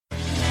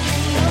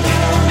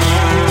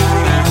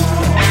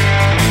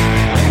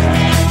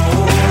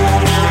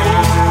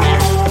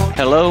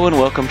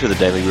welcome to the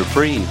Daily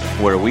Reprieve,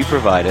 where we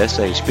provide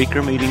SA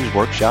speaker meetings,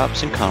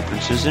 workshops, and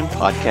conferences in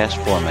podcast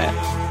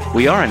format.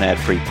 We are an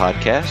ad-free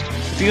podcast.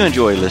 If you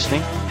enjoy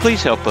listening,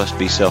 please help us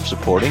be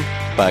self-supporting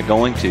by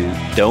going to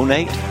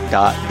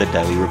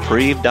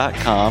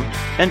donate.thedailyreprieve.com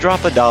and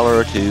drop $1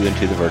 or $2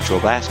 into the virtual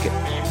basket.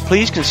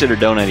 Please consider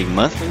donating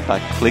monthly by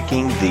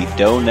clicking the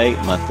Donate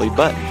Monthly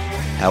button.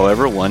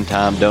 However,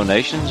 one-time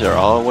donations are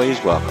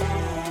always welcome.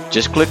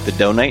 Just click the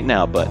Donate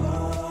Now button.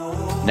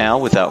 Now,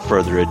 without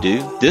further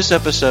ado, this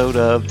episode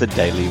of the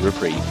Daily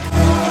Reprieve.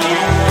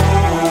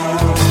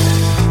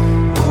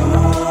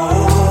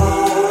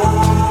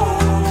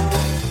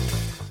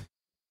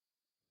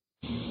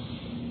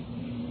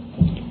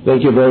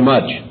 Thank you very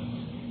much.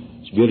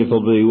 It's beautiful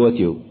to be with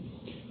you.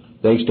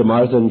 Thanks to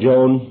Martha and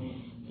Joan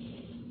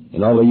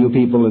and all of you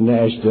people in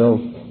Nashville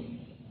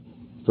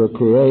for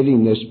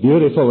creating this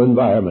beautiful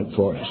environment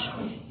for us.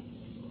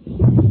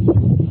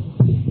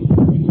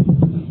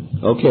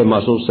 Okay,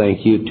 Muscles,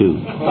 thank you too.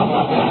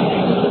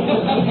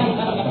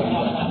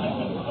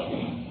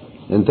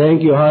 And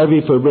thank you, Harvey,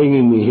 for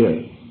bringing me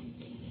here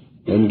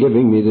and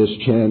giving me this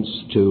chance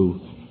to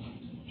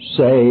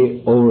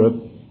say over a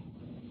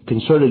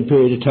concerted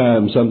period of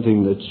time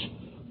something that's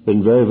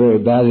been very, very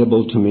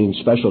valuable to me and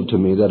special to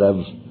me, that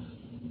I've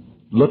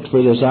looked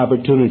for this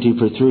opportunity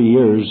for 3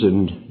 years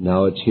and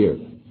now it's here.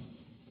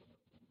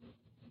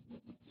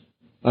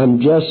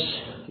 I'm Jess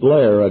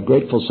Lair, a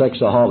grateful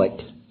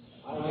sexaholic.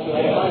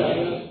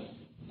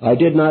 I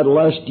did not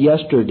lust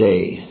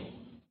yesterday.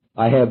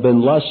 I have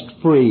been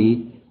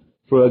lust-free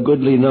for a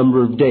goodly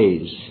number of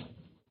days.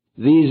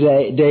 These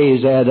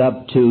days add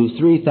up to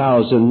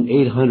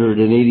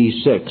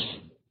 3,886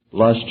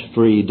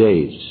 lust-free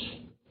days.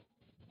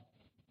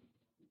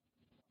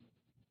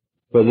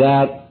 For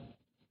that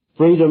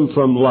freedom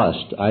from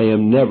lust, I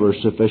am never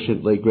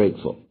sufficiently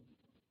grateful.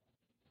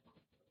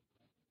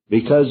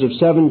 Because of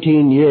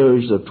 17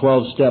 years of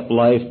 12-step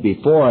life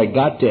before I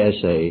got to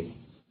SA,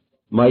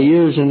 my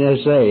years in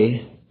SA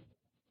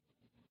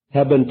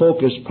have been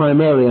focused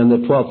primarily on the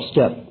 12th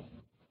step.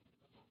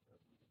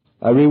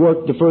 I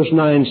reworked the first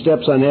 9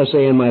 steps on SA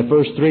in my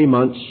first 3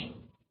 months.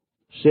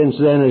 Since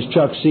then, as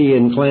Chuck C.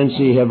 and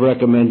Clancy have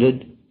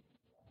recommended,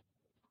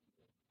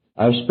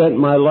 I've spent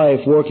my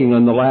life working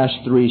on the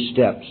last 3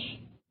 steps,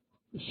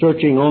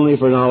 searching only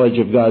for knowledge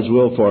of God's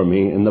will for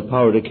me and the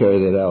power to carry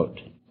that out.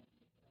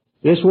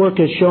 This work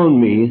has shown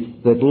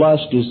me that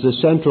lust is the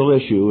central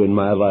issue in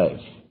my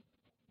life.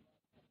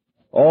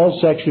 All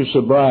sexual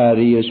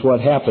sobriety is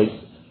what happens.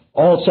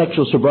 All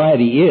sexual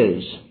sobriety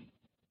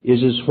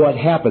is what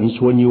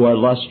happens when you are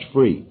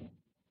lust-free.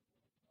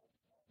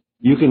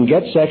 You can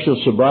get sexual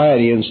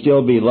sobriety and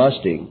still be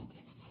lusting,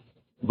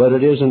 but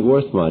it isn't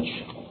worth much.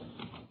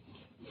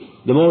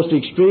 The most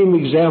extreme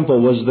example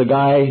was the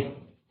guy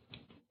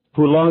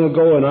who long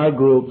ago in our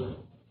group,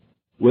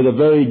 with a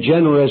very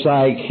generous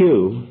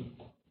IQ,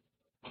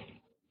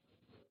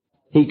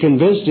 he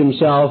convinced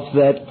himself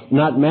that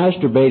not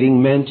masturbating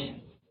meant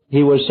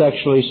he was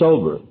sexually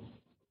sober.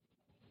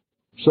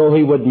 So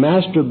he would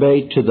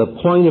masturbate to the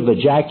point of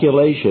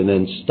ejaculation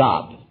and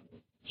stop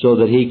so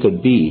that he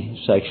could be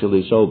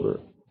sexually sober.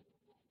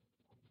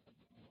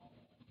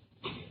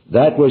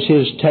 That was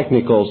his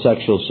technical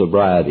sexual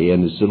sobriety,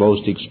 and it's the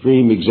most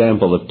extreme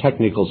example of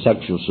technical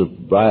sexual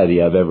sobriety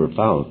I've ever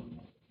found.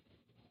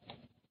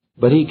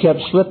 But he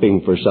kept slipping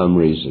for some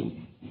reason.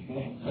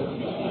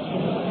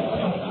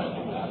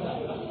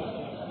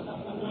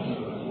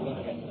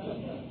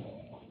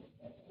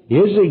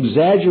 His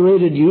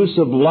exaggerated use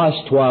of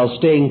lust while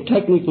staying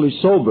technically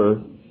sober,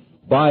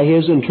 by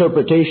his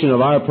interpretation of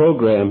our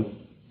program,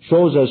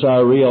 shows us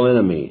our real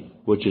enemy,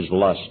 which is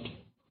lust.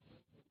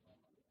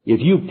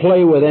 If you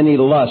play with any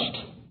lust,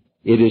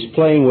 it is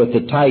playing with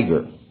the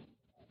tiger,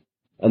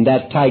 and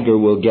that tiger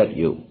will get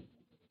you.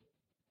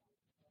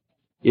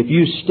 If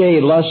you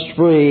stay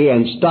lust-free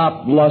and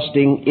stop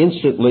lusting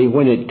instantly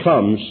when it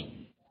comes,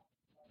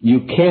 you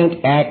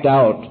can't act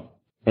out,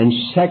 and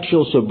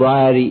sexual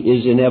sobriety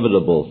is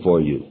inevitable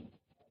for you.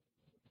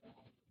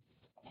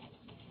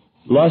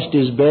 Lust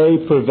is very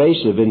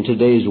pervasive in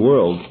today's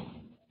world,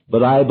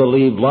 but I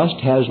believe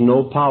lust has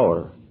no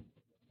power.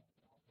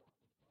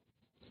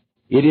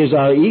 It is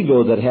our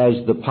ego that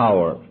has the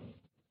power.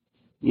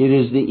 It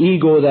is the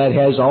ego that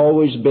has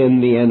always been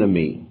the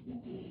enemy.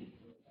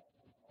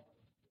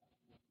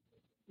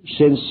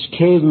 Since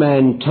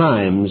caveman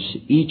times,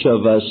 each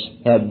of us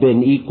have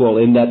been equal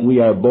in that we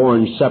are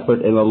born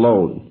separate and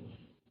alone.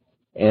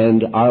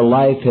 And our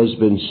life has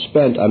been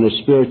spent on a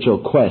spiritual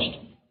quest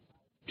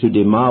to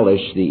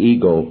demolish the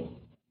ego.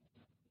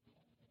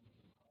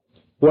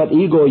 What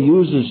ego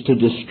uses to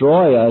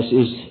destroy us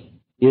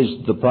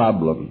is the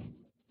problem.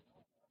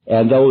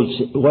 And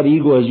what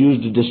ego has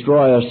used to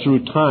destroy us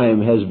through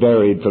time has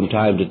varied from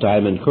time to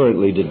time, and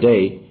currently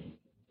today,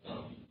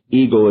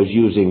 ego is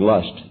using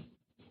lust.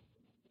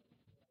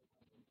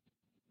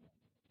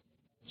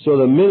 So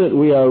the minute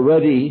we are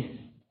ready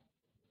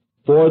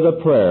for the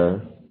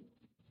prayer,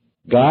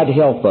 God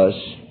help us,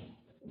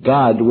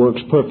 God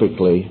works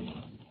perfectly,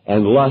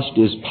 and lust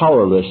is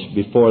powerless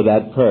before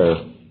that prayer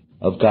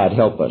of God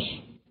help us.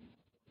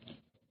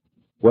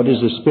 What is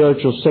the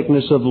spiritual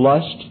sickness of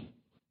lust?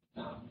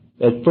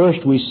 At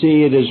first we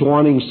see it as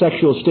wanting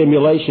sexual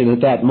stimulation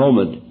at that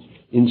moment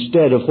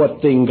instead of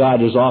what thing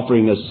God is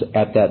offering us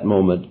at that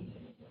moment.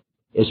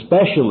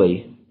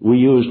 Especially, we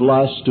use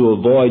lust to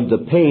avoid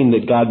the pain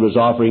that God was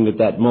offering at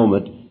that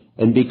moment,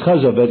 and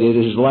because of it, it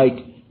is like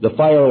the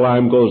fire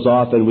alarm goes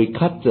off and we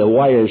cut the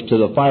wires to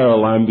the fire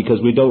alarm because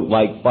we don't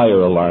like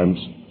fire alarms,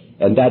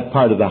 and that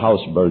part of the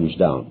house burns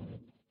down.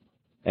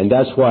 And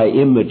that's why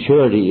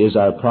immaturity is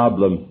our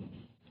problem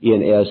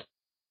in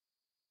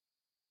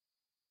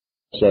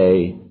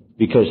SA,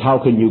 because how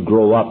can you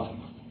grow up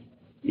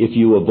if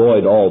you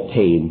avoid all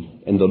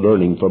pain and the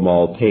learning from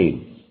all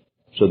pain?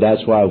 So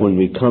that's why when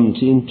we come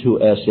into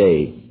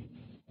SA,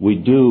 we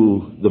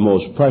do the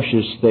most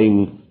precious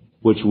thing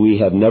which we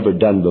have never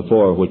done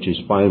before, which is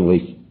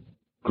finally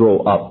grow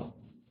up.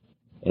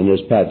 And as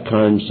Pat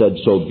Carnes said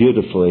so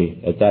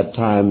beautifully at that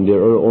time, the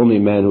only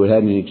man who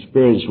had any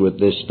experience with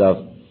this stuff,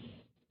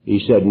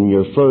 he said, in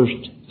your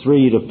first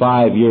 3 to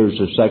 5 years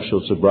of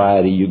sexual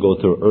sobriety, you go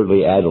through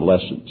early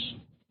adolescence.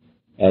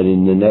 And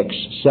in the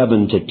next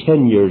 7 to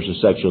 10 years of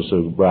sexual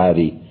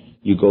sobriety,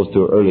 you go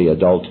through early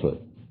adulthood.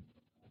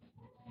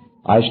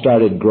 I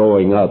started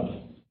growing up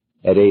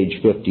at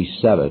age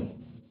 57.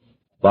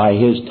 By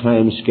his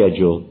time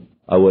schedule,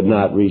 I would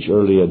not reach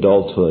early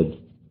adulthood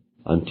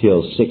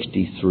until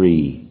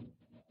 63.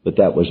 But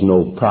that was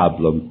no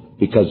problem,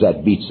 because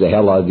that beats the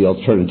hell out of the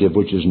alternative,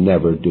 which is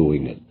never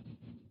doing it.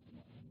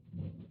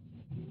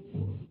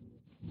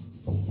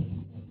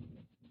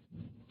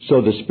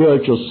 So the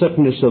spiritual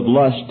sickness of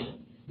lust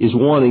is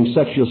wanting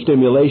sexual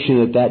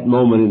stimulation at that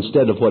moment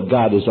instead of what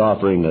God is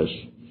offering us.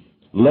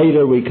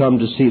 Later we come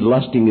to see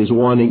lusting is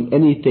wanting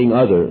anything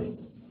other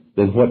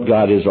than what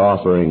God is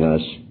offering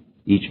us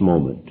each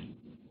moment.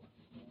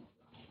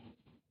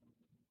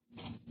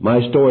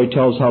 My story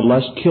tells how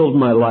lust killed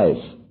my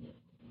life.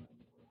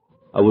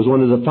 I was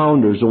one of the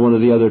founders of one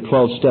of the other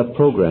 12-step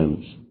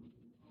programs.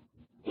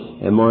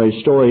 And my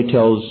story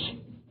tells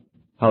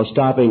how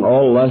stopping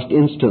all lust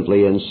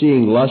instantly and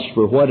seeing lust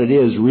for what it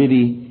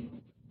really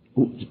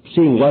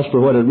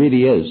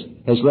is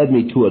has led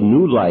me to a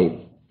new life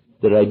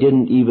that I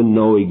didn't even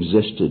know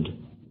existed.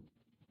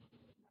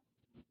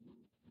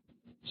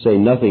 Say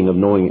nothing of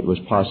knowing it was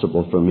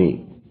possible for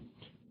me.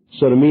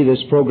 So to me,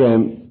 this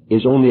program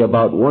is only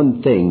about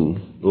one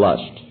thing,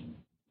 lust.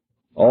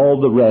 All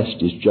the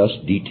rest is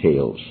just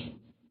details.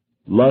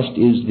 Lust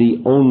is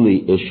the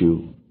only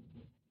issue.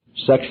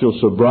 Sexual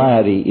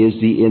sobriety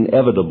is the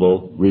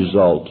inevitable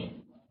result.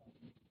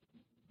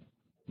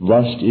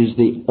 Lust is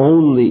the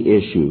only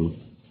issue.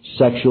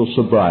 Sexual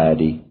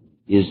sobriety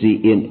is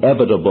the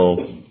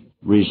inevitable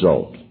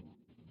result.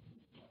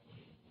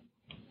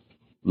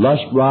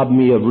 Lust robbed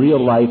me of real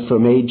life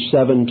from age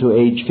 7 to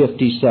age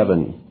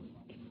 57.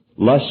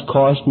 Lust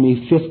cost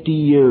me 50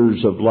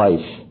 years of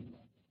life.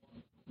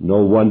 No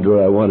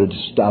wonder I wanted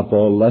to stop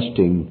all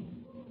lusting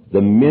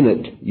the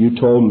minute you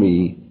told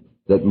me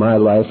that my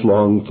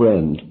lifelong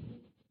friend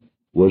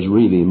was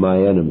really my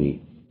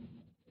enemy.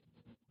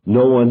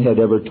 No one had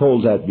ever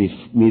told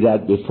me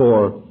that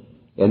before,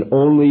 and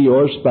only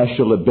your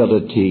special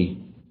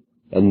ability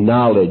and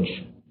knowledge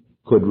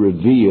could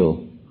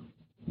reveal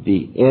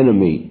the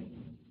enemy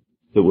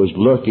that was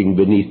lurking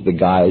beneath the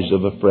guise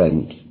of a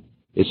friend.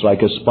 It's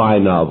like a spy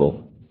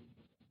novel.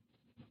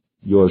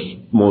 Your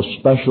most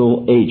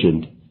special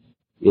agent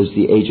is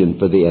the agent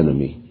for the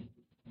enemy,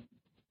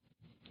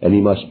 and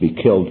he must be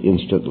killed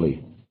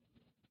instantly.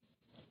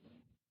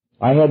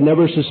 I had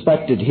never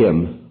suspected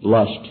him,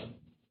 lust,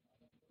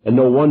 and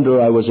no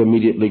wonder I was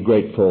immediately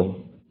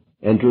grateful.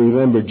 And to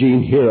remember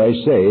Jean here, I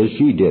say, as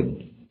she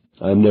did,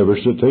 I'm never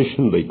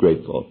sufficiently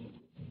grateful.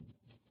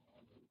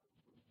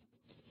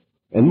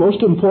 And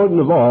most important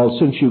of all,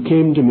 since you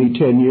came to me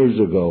 10 years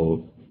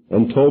ago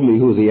and told me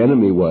who the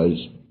enemy was,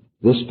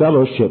 this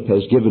fellowship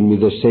has given me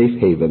the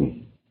safe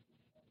haven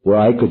where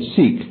I could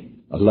seek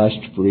a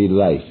lust-free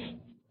life.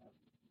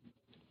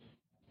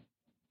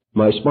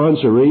 My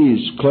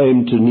sponsorees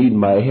claim to need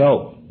my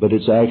help, but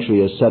it's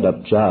actually a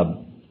set-up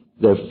job.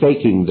 They're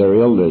faking their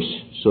illness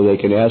so they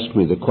can ask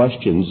me the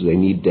questions they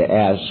need to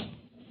ask,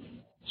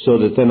 so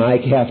that then I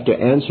have to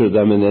answer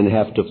them and then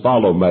have to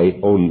follow my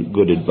own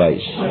good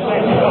advice.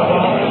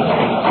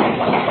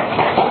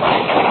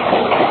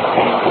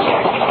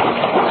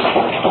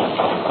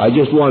 I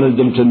just wanted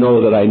them to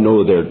know that I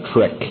know their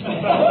trick.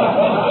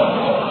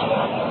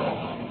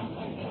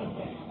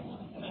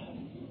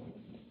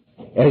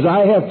 As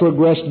I have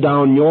progressed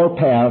down your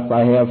path,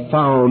 I have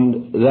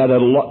found that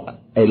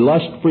a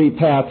lust-free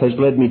path has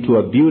led me to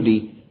a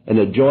beauty and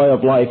a joy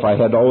of life I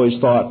had always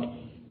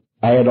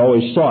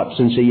sought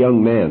since a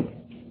young man.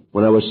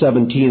 When I was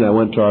 17, I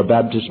went to our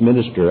Baptist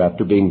minister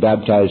after being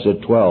baptized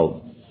at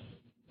 12,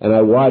 and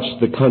I watched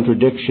the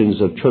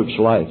contradictions of church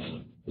life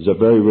as a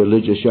very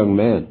religious young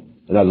man,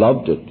 and I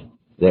loved it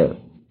there.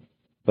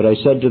 But I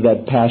said to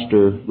that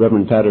pastor,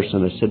 Reverend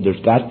Patterson, I said,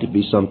 there's got to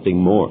be something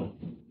more.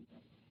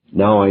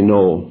 Now I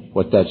know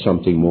what that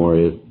something more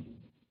is.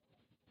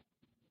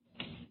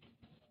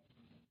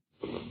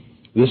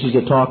 This is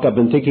a talk I've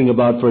been thinking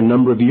about for a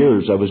number of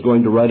years. I was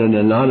going to write an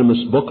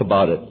anonymous book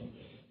about it.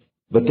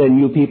 But then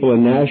you people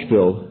in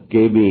Nashville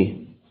gave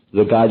me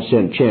the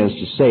God-sent chance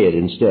to say it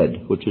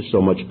instead, which is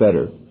so much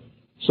better.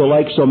 So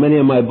like so many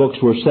of my books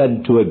were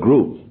said to a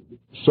group,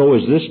 so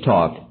is this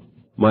talk,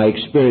 my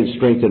experience,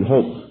 strength, and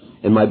hope,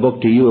 and my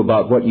book to you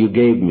about what you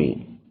gave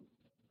me.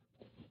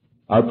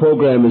 Our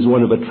program is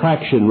one of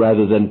attraction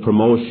rather than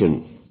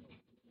promotion.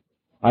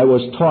 I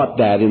was taught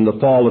that in the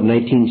fall of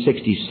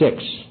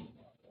 1966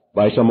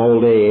 by some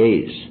old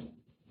AAs.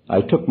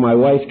 I took my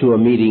wife to a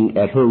meeting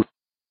at her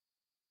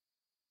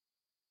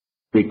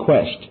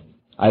request.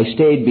 I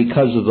stayed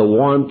because of the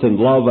warmth and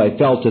love I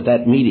felt at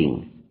that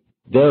meeting.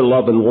 Their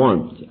love and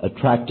warmth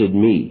attracted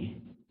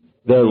me.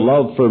 Their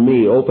love for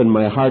me opened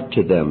my heart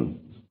to them.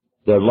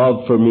 Their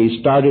love for me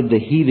started the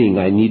healing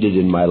I needed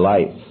in my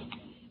life.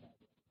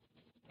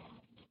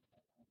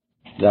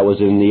 That was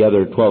in the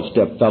other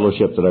 12-step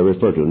fellowship that I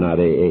refer to, not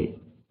AA.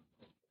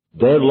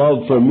 Their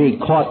love for me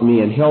caught me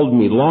and held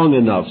me long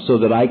enough so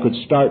that I could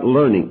start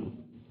learning.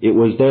 It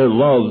was their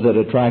love that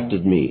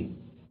attracted me.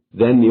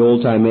 Then the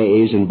old-time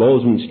AAs in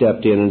Bozeman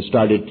stepped in and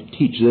started to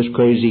teach this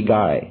crazy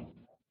guy.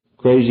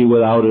 Crazy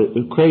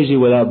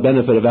without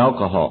benefit of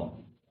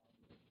alcohol.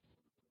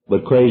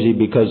 But crazy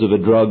because of a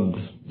drug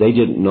they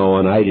didn't know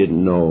and I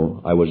didn't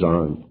know I was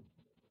on.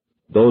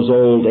 Those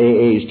old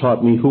AAs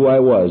taught me who I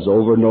was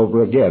over and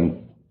over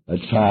again, a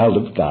child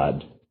of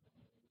God.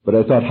 But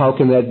I thought, how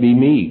can that be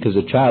me? Because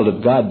a child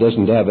of God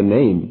doesn't have a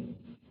name.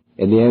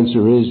 And the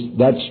answer is,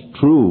 that's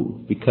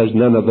true, because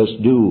none of us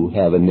do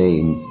have a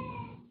name.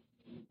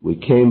 We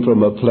came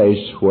from a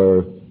place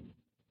where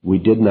we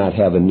did not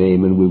have a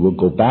name, and we will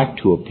go back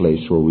to a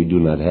place where we do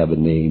not have a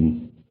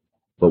name,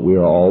 but we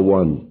are all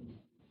one.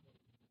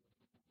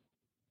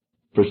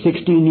 For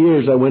 16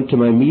 years I went to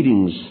my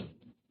meetings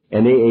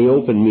and AA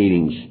Open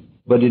meetings,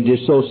 but it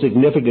is so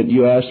significant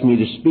you asked me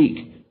to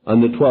speak on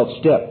the 12th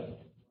step.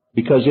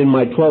 Because in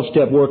my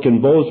 12-step work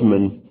in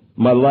Bozeman,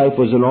 my life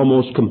was an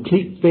almost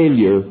complete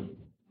failure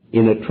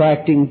in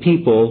attracting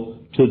people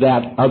to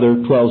that other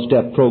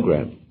 12-step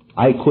program.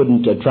 I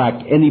couldn't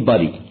attract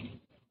anybody.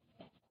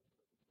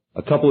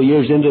 A couple of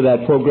years into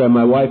that program,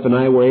 my wife and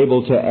I were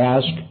able to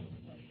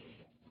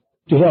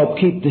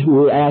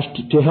were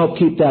asked to help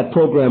keep that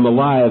program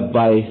alive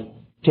by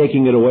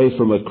taking it away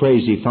from a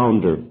crazy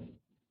founder.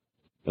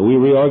 And we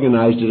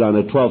reorganized it on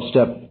a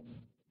 12-step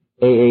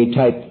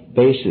AA-type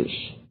basis.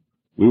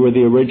 We were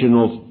the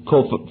original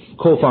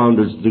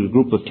co-founders, the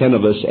group of 10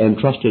 of us, and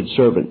trusted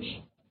servants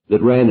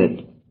that ran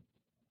it.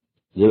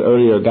 The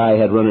earlier guy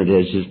had run it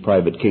as his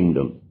private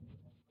kingdom.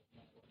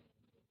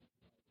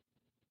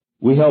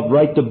 We helped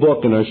write the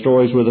book, and our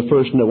stories were the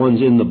first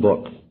ones in the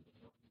book.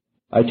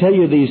 I tell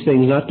you these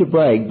things not to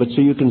brag, but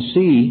so you can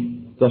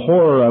see the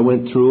horror I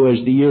went through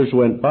as the years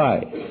went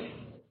by.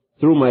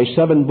 Through my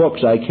 7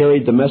 books, I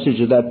carried the message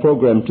of that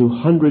program to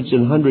hundreds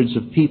and hundreds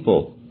of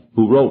people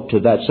who wrote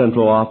to that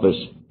central office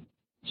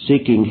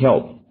seeking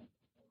help.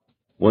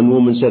 One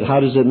woman said, how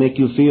does it make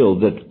you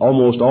feel that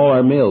almost all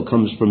our mail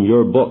comes from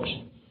your books?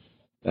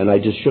 And I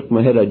just shook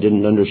my head. I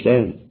didn't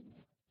understand.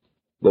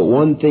 But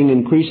one thing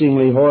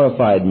increasingly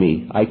horrified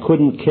me. I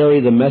couldn't carry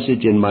the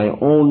message in my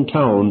own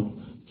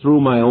town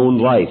through my own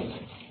life.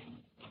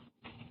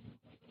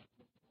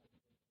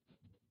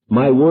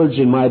 My words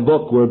in my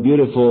books were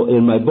beautiful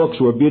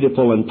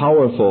and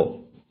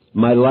powerful.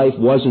 My life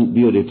wasn't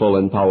beautiful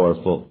and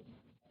powerful.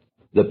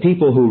 The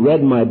people who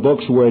read my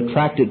books were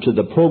attracted to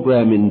the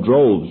program in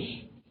droves,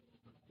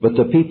 but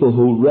the people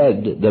who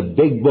read the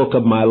big book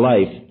of my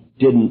life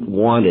didn't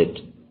want it.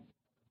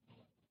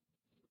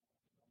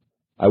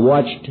 I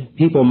watched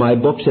people my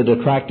books had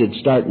attracted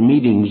start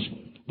meetings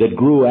that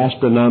grew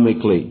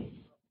astronomically.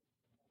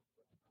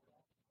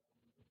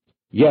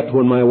 Yet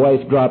when my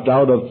wife dropped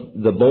out of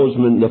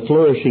the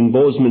flourishing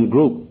Bozeman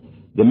group,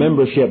 the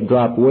membership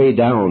dropped way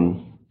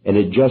down, and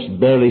it just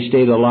barely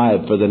stayed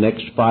alive for the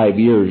next 5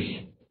 years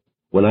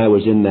when I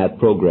was in that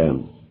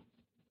program.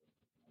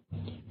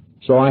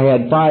 So I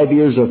had 5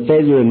 years of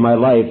failure in my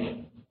life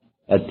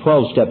at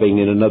 12-stepping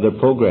in another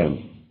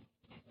program.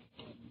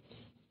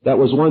 That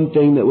was one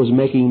thing that was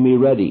making me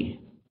ready.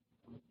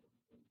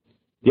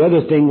 The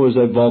other thing was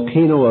a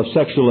volcano of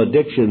sexual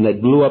addiction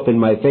that blew up in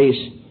my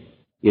face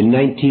in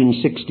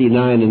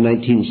 1969 and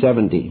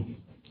 1970.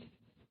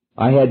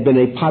 I had been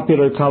a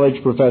popular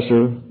college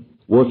professor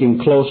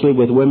working closely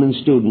with women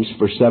students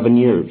for 7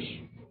 years,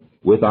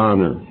 with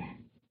honor,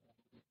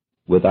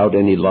 without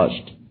any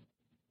lust.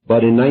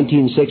 But in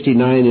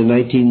 1969 and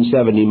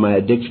 1970, my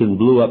addiction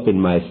blew up in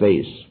my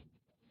face.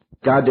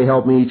 God to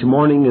help me each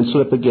morning and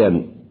slip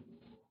again.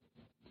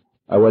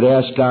 I would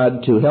ask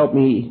God to help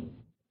me.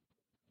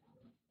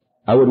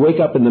 I would wake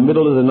up in the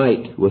middle of the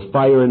night with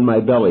fire in my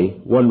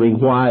belly, wondering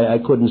why I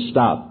couldn't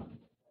stop,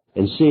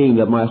 and seeing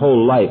that my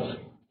whole life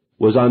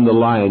was on the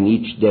line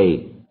each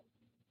day.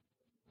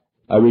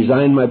 I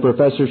resigned my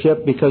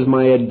professorship because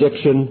my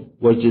addiction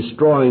was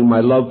destroying my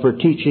love for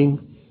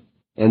teaching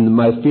and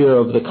my fear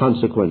of the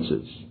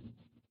consequences.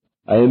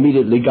 I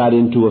immediately got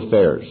into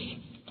affairs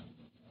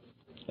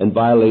and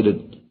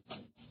violated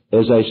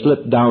as I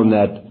slipped down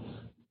that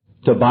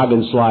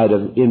toboggan slide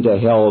into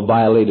hell,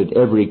 violated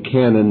every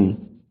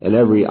canon and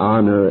every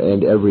honor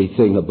and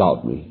everything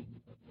about me.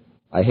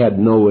 I had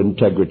no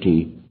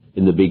integrity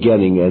in the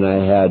beginning, and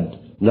I had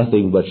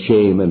nothing but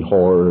shame and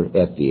horror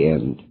at the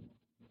end.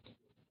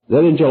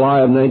 Then in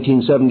July of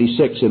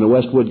 1976, in a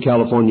Westwood,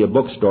 California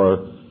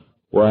bookstore,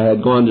 where I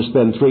had gone to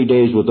spend 3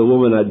 days with a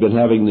woman I'd been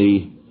having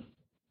the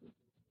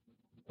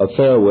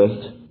affair with,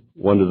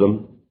 one of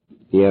them,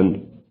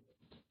 and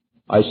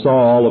I saw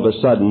all of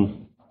a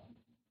sudden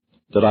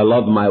that I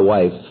loved my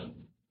wife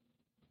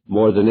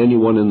more than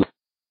anyone in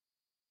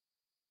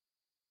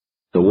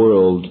the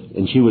world,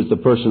 and she was the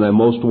person I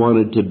most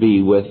wanted to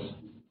be with.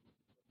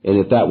 And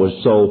if that was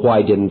so,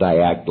 why didn't I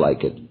act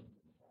like it?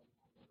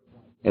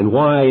 And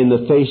why, in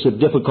the face of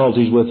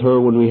difficulties with her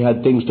when we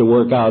had things to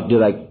work out,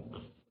 did I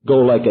go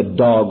like a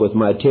dog with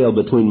my tail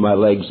between my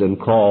legs and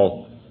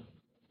crawl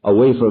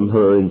away from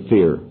her in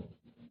fear?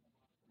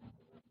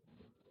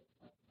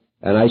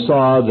 And I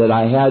saw that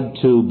I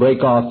had to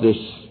break off this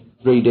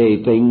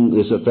 3-day thing,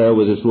 this affair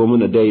with this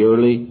woman, a day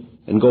early,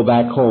 and go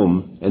back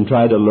home and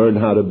try to learn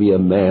how to be a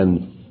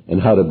man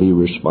and how to be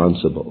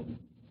responsible.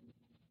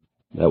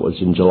 That was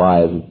in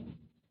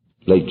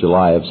late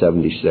July of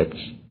 76.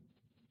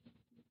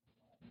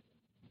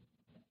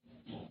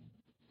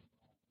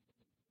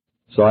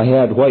 So I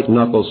had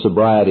white-knuckle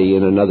sobriety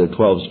in another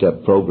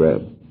 12-step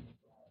program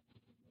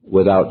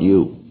without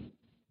you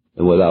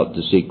and without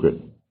the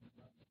secret.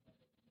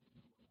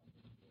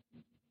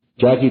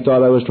 Jackie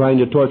thought I was trying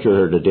to torture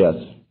her to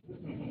death.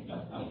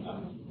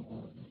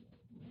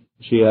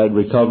 She had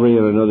recovery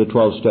in another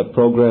 12-step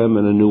program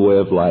and a new way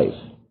of life.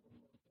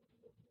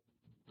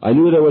 I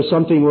knew there was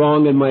something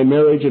wrong in my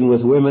marriage and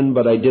with women,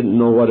 but I didn't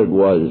know what it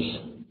was.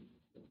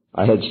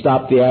 I had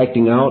stopped the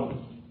acting out.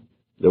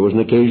 There was an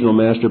occasional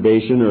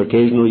masturbation or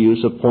occasional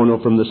use of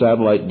porno from the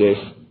satellite dish,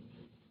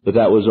 but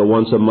that was a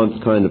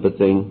once-a-month kind of a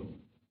thing,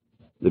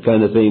 the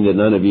kind of thing that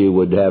none of you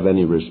would have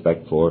any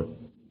respect for.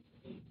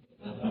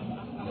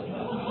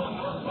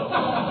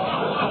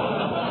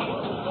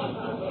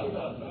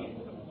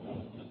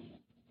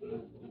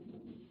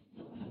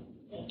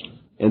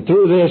 And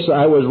through this,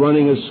 I was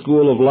running a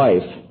school of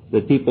life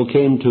that people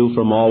came to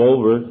from all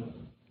over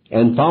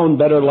and found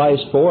better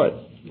lives for it.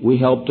 We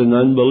helped an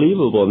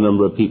unbelievable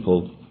number of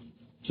people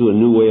to a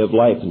new way of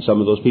life, and some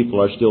of those people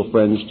are still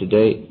friends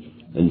today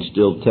and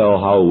still tell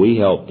how we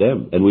helped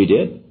them, and we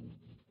did.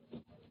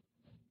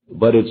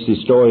 But it's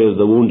the story of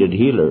the wounded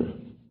healer.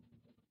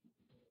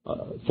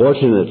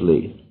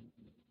 Fortunately,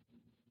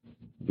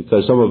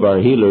 because some of our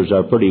healers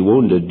are pretty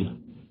wounded,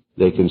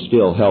 they can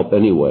still help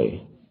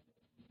anyway.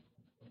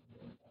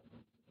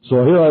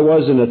 So here I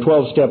was in a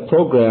 12-step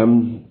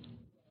program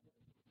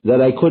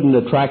that I couldn't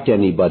attract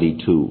anybody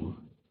to.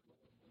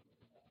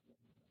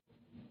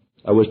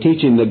 I was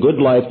teaching the good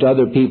life to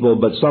other people,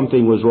 but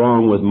something was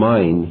wrong with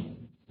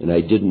mine, and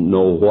I didn't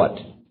know what.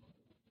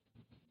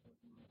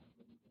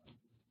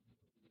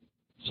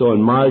 So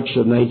in March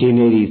of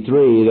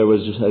 1983, there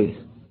was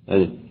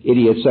an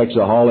idiot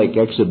sexaholic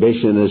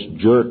exhibitionist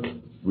jerk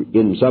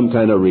in some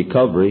kind of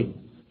recovery,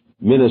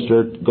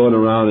 minister going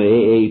around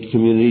the AA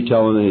community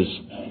telling his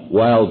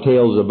wild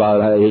tales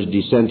about his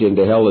descent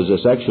into hell as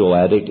a sexual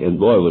addict, and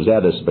boy, was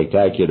that a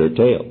spectacular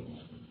tale.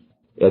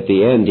 At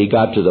the end, he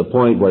got to the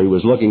point where he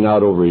was looking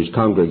out over his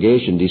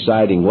congregation,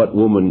 deciding what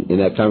woman in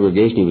that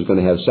congregation he was going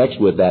to have sex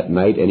with that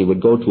night, and he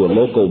would go to a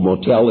local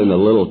motel in a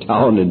little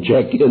town and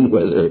check in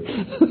with her.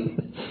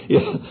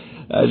 Yeah,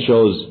 that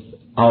shows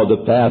how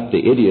the path to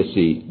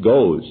idiocy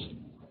goes.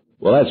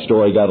 Well, that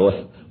story got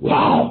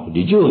wow,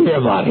 did you hear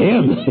about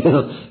him?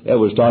 It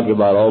was talked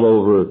about all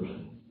over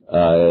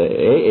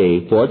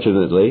AA,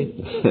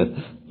 fortunately.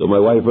 So my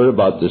wife heard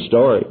about the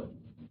story.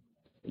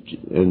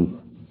 And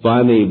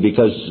finally,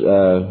 because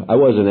I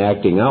wasn't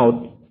acting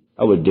out,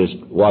 I would just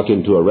walk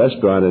into a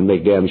restaurant and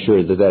make damn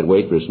sure that that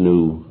waitress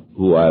knew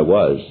who I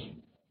was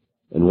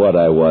and what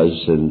I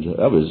was. And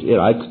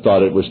I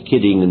thought it was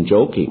kidding and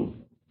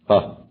joking.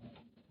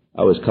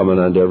 I was coming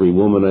on to every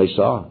woman I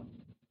saw.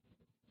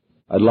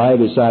 I'd lie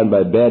beside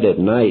my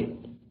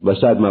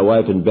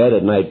wife in bed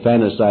at night,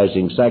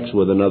 fantasizing sex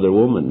with another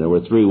woman. There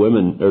were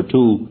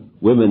 2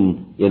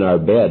 women in our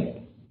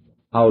bed.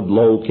 How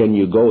low can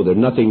you go? There's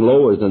nothing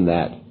lower than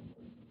that.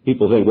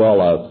 People think,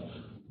 well,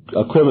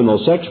 a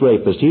criminal sex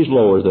rapist, he's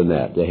lower than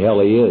that. The hell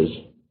he is.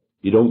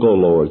 You don't go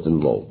lower than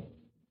low.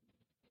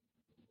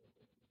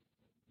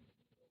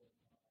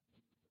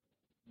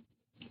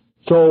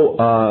 So,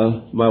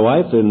 my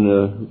wife, in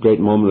a great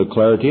moment of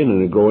clarity and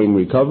in a growing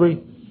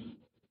recovery,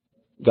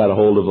 got a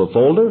hold of a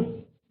folder,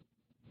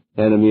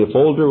 handed me a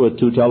folder with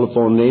 2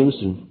 telephone names,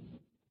 and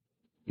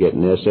get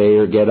an SA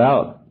or get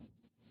out.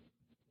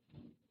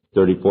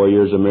 34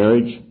 years of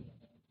marriage.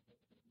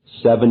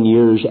 7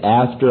 years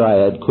after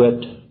I had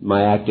quit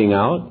my acting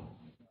out.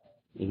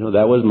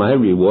 That was my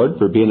reward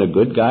for being a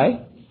good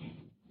guy.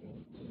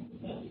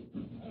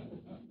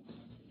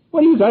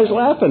 What are you guys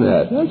laughing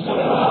at?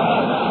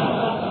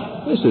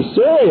 This is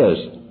serious.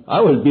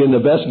 I was being the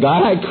best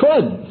guy I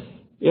could.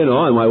 And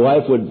my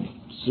wife would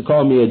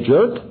call me a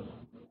jerk.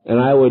 And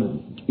I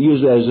would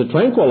use it as a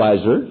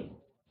tranquilizer,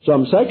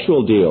 some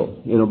sexual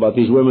deal, about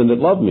these women that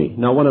loved me.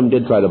 Now, one of them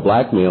did try to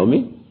blackmail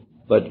me,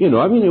 but, it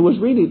was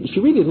really, she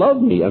really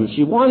loved me. I mean,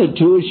 she wanted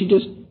to, she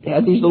just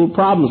had these little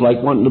problems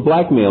like wanting to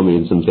blackmail me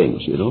and some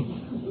things,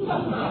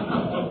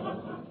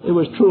 It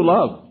was true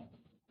love.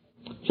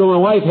 So my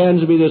wife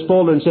hands me this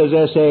folder and says,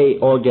 S.A.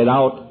 or get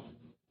out.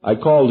 I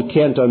called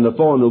Kent on the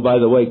phone, who, by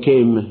the way,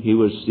 came. He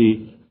was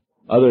the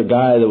other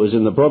guy that was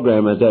in the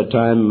program at that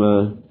time.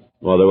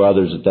 There were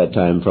others at that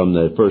time from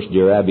the first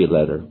Dear Abby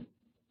letter.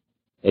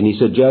 And he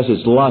said, Jess,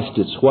 it's lust.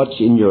 It's what's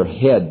in your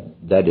head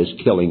that is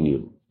killing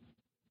you.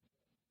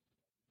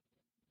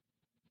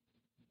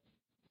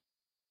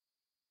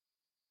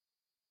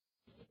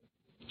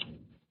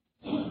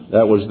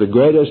 That was the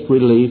greatest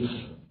relief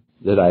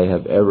that I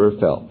have ever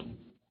felt.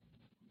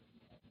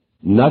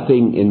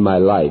 Nothing in my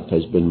life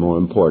has been more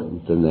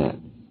important than that.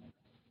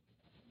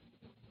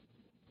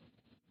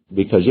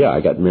 Because, I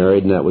got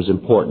married and that was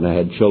important. I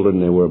had children,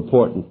 they were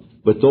important.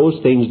 But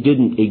those things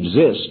didn't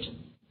exist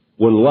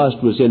when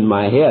lust was in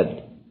my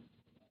head.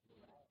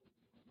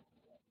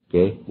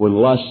 Okay? When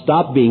lust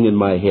stopped being in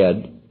my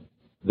head,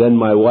 then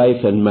my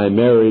wife and my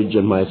marriage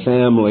and my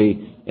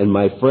family and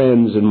my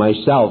friends and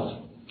myself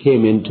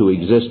came into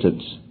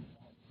existence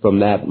from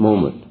that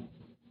moment.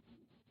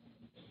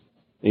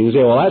 And you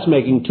say, well, that's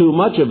making too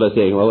much of a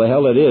thing. Well, the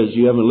hell it is.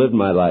 You haven't lived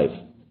my life.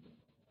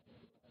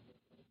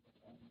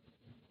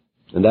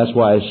 And that's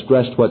why I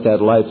stressed what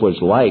that life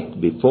was like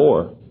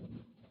before,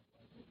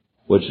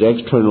 which the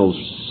external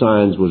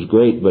signs was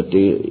great, but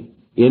the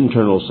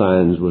internal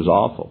signs was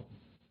awful.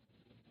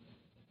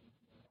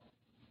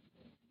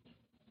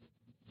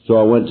 So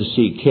I went to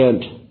see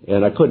Kent,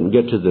 and I couldn't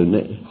get to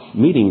the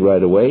meeting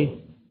right away.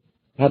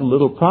 I had a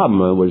little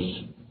problem.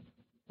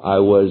 I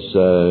was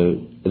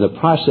in the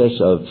process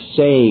of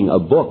saying a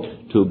book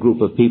to a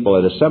group of people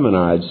at a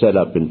seminar I'd set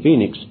up in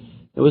Phoenix.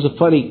 It was a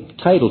funny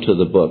title to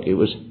the book. It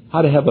was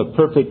How to Have a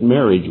Perfect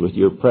Marriage with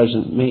Your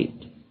Present Mate.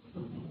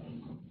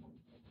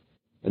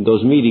 And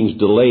those meetings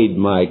delayed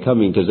my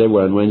coming because they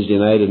were on Wednesday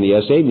night and the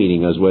SA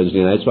meeting was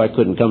Wednesday night, so I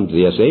couldn't come to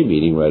the SA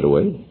meeting right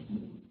away.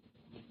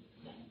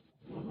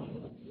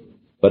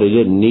 But I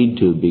didn't need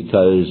to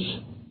because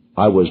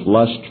I was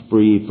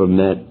lust-free from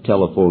that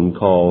telephone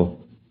call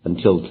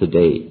until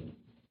today.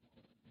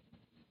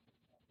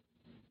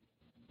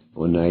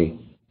 When I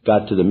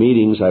got to the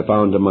meetings, I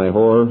found to my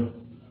horror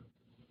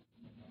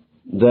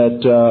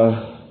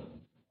that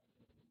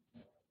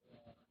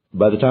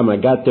by the time I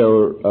got there,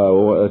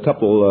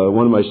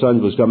 one of my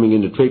sons was coming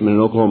into treatment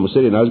in Oklahoma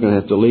City, and I was going to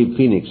have to leave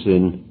Phoenix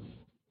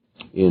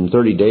in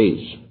 30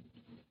 days.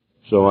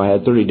 So I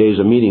had 30 days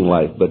of meeting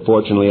life, but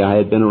fortunately I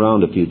had been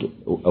around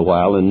a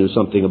while and knew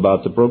something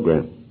about the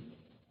program.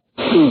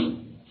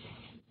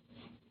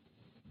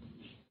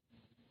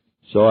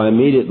 So I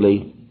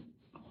immediately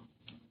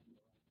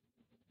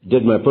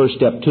did my first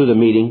step to the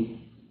meeting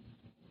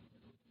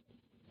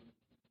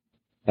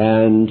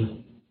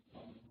and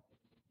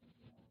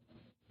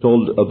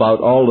told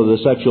about all of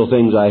the sexual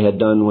things I had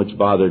done which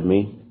bothered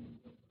me.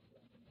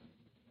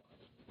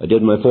 I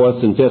did my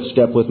fourth and fifth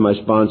step with my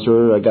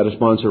sponsor. I got a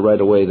sponsor right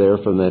away there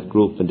from that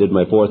group and did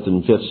my fourth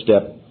and fifth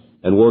step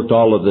and worked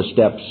all of the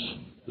steps,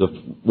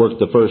 worked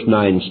the first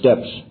 9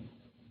 steps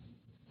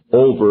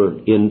over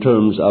in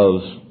terms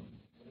of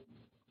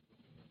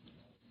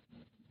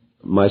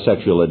my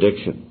sexual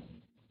addiction.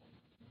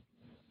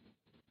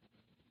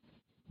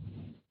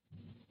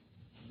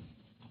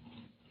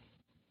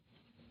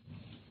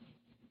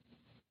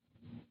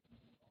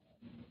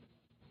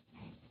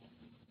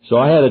 So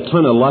I had a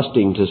ton of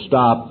lusting to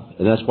stop,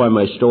 and that's why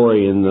my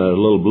story in the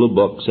little blue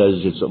book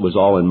says it was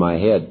all in my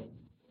head.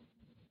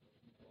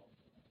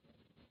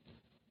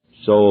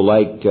 So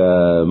like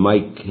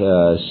Mike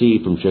C.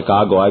 from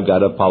Chicago, I've got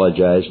to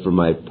apologize for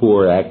my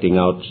poor acting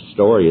out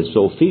story. It's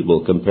so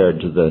feeble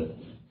compared to the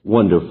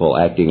wonderful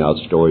acting out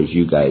stories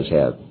you guys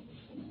have.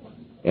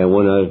 And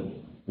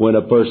when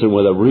a person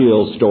with a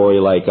real story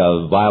like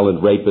a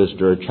violent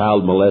rapist or a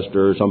child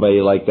molester or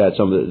somebody like that,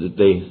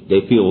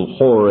 they feel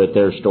horror at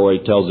their story,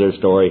 tells their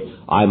story,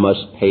 I must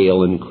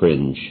pale and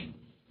cringe.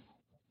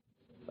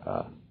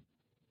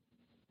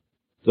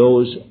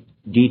 Those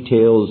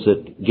details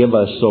that give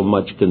us so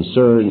much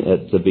concern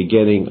at the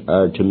beginning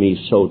are to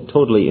me so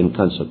totally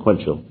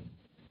inconsequential.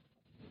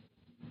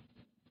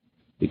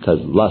 Because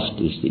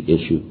lust is the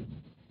issue,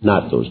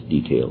 not those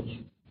details.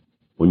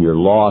 When you're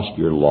lost,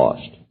 you're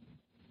lost.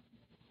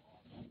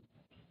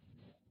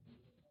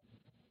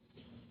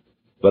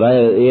 But I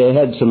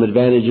had some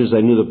advantages.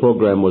 I knew the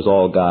program was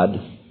all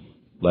God,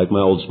 like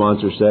my old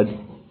sponsor said.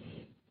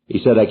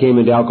 He said, I came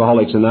into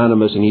Alcoholics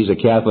Anonymous, and he's a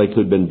Catholic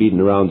who'd been beaten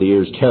around the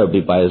ears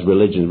terribly by his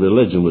religion.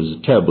 Religion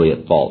was terribly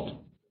at fault,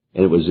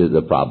 and it was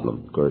the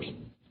problem, of course.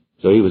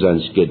 So he was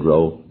on Skid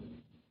Row.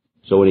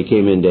 So when he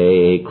came into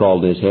AA,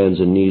 crawled on his hands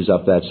and knees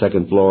up that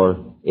second floor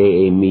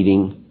AA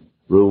meeting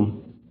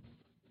room.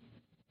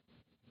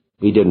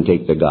 He didn't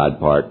take the God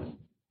part.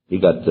 He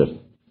got the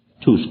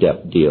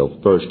 2-step deal,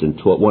 1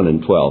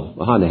 and 12.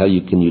 Well, how in the hell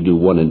can you do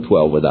 1 and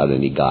 12 without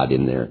any God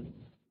in there?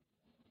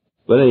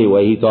 But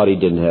anyway, he thought he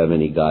didn't have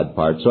any God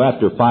part. So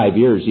after 5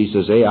 years, he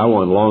says, hey, I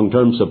want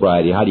long-term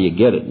sobriety. How do you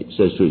get it? He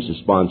says to his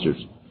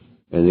sponsors.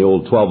 And the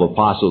old 12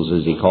 apostles,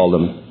 as he called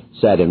them,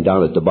 sat him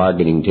down at the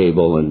bargaining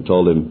table and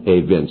told him,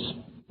 hey, Vince,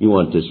 you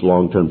want this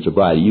long-term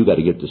sobriety. You got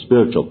to get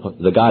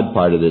the God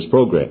part of this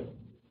program.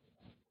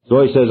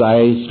 So he says,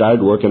 I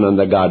started working on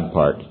the God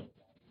part.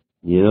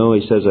 You know,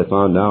 he says, I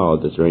found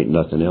out that there ain't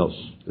nothing else.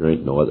 There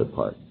ain't no other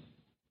part.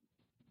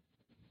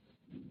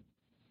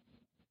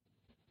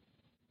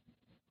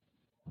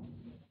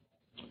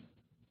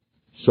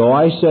 So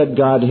I said,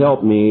 God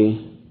help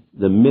me,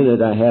 the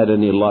minute I had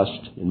any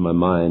lust in my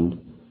mind.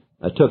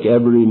 I took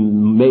every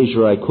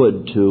measure I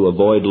could to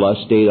avoid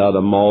lust, stayed out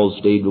of malls,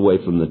 stayed away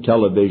from the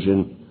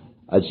television.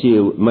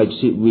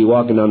 Be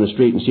walking down the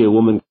street and see a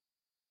woman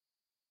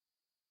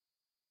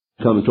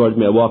come towards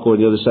me. I'd walk over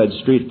the other side of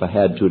the street if I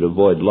had to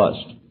avoid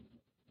lust.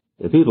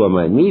 The people in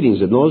my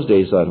meetings in those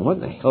days thought,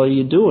 what the hell are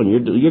you doing?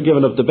 You're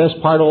giving up the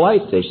best part of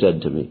life, they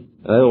said to me.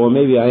 I thought, well,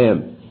 maybe I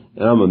am.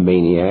 And I'm a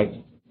maniac.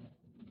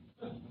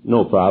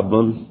 No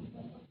problem.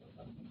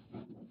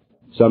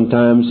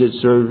 Sometimes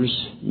it serves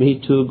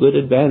me to a good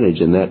advantage,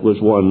 and that was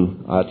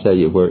one, I'll tell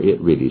you, where it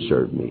really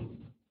served me.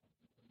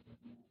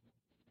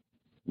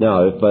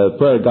 Now, if a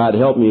prayer, God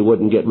help me,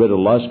 wouldn't get rid of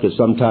lust, because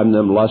sometimes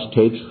them lust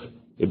tapes,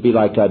 it'd be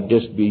like I'd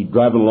just be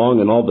driving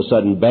along and all of a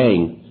sudden,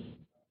 bang,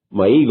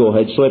 my ego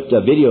had slipped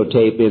a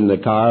videotape in the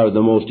car of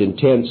the most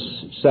intense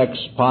sex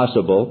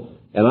possible,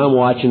 and I'm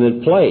watching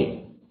it play.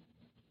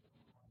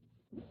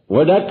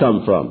 Where'd that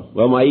come from?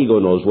 Well, my ego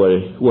knows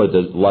where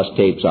the lust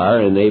tapes are,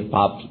 and they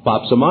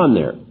pops them on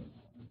there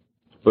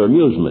for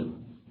amusement.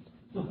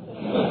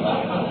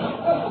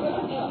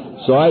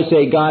 So I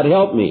say, God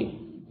help me.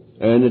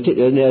 And the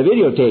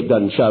videotape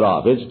doesn't shut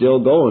off. It's still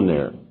going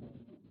there.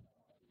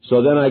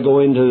 So then I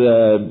go into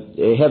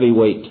the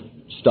heavyweight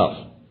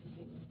stuff.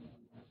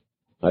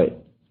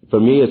 For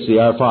me, it's the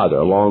Our Father,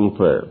 a long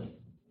prayer.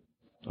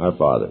 Our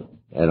Father.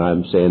 And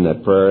I'm saying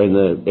that prayer, and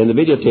the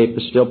videotape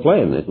is still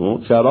playing. It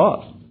won't shut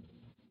off.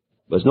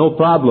 But it's no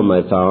problem,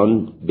 I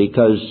found,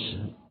 because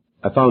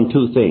I found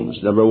two things.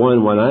 Number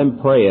one, when I'm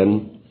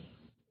praying,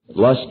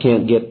 lust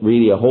can't get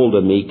really a hold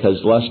of me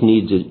because lust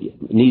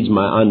needs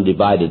my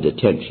undivided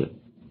attention.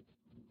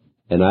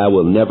 And I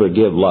will never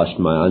give lust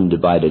my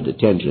undivided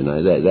attention.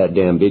 That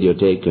damn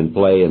videotape can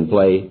play and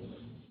play.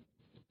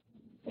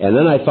 And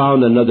then I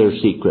found another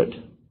secret,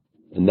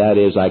 and that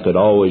is I could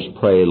always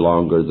pray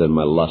longer than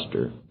my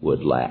luster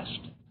would last.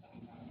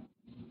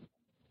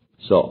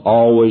 So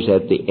always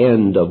at the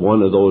end of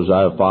one of those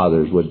Our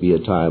Fathers would be a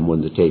time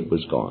when the tape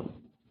was gone.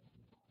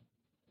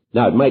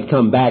 Now it might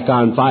come back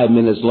on 5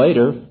 minutes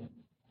later.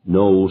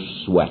 No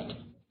sweat.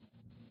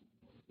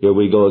 Here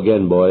we go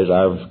again, boys.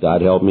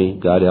 God help me,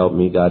 God help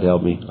me, God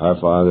help me. Our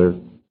Father.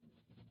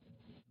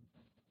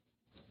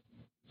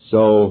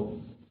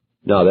 So,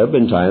 now there have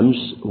been times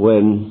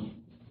when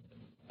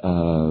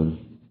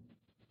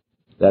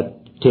that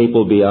tape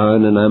will be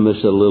on, and I'm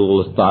just a little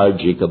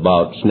lethargic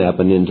about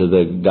snapping into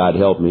the God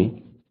help me,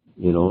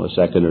 a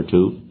second or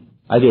two.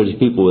 I hear these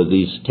people with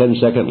these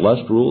 10-second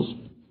lust rules.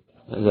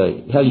 I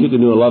say, hell, you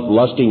can do enough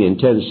lusting in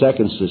 10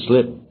 seconds to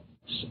slip.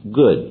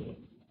 Good.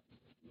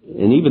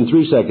 And even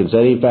 3 seconds,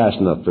 that ain't fast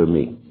enough for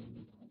me.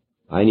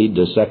 I need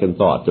the second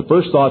thought. The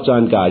first thought's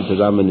on God,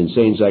 because I'm an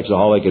insane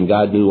sexaholic, and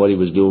God knew what He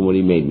was doing when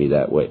He made me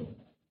that way.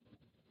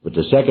 But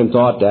the second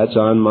thought, that's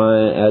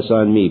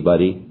on me,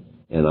 buddy,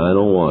 and I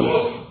don't want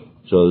it.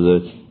 So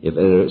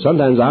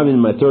sometimes I'm in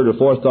my third or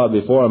fourth thought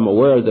before I'm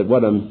aware that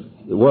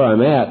where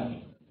I'm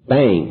at,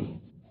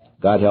 bang,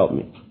 God help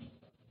me.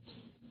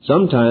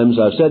 Sometimes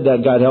I've said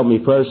that God help me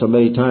prayer so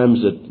many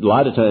times that a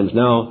lot of times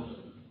now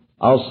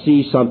I'll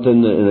see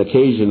something, an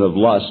occasion of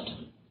lust,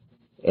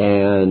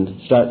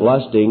 and start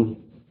lusting,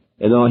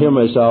 and I'll hear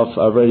myself,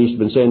 I've already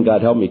been saying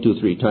God help me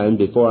 2-3 times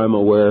before I'm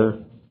aware.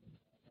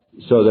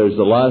 So there's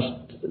the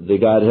lust, the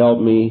God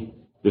help me,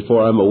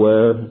 before I'm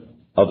aware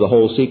of the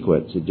whole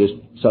sequence. It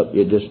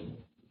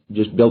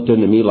just built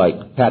into me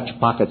like patch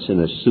pockets in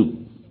a suit.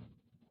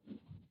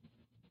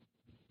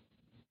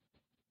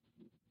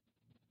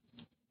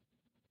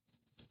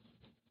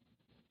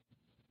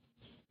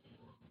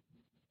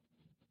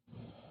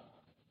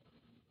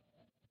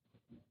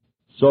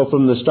 So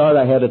from the start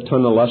I had a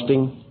ton of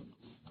lusting,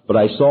 but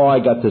I saw I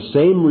got the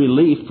same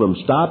relief from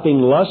stopping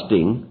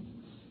lusting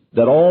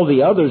that all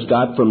the others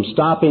got from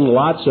stopping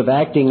lots of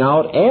acting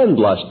out and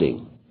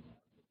lusting.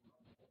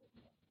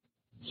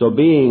 So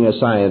being a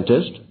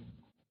scientist,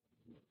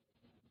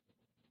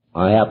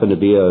 I happen to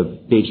be a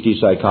PhD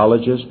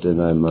psychologist, and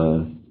I'm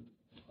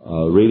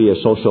really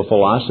a social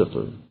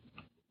philosopher,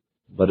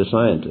 but a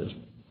scientist.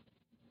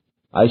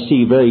 I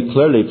see very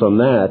clearly from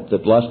that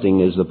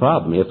lusting is the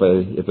problem.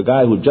 If a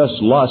guy who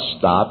just lusts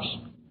stops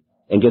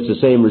and gets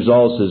the same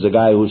results as a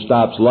guy who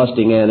stops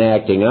lusting and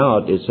acting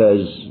out, it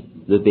says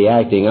that the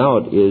acting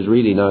out is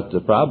really not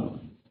the problem.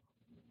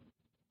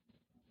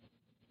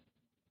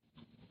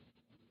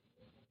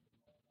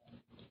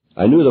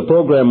 I knew the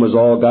program was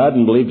all God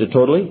and believed it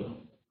totally,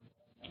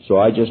 so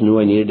I just knew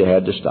I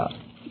had to stop.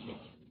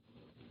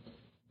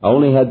 I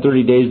only had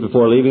 30 days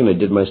before leaving. I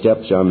did my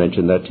steps. I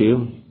mentioned that to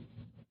you.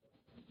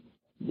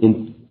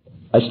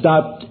 I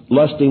stopped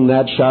lusting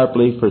that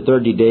sharply for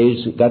 30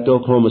 days, got to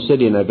Oklahoma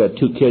City, and I've got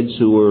 2 kids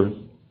who were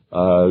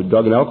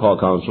drug and alcohol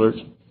counselors.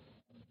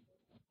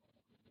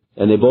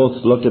 And they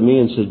both looked at me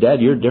and said,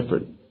 Dad, you're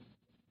different.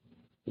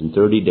 In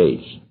 30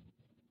 days.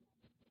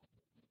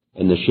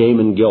 And the shame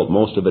and guilt,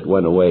 most of it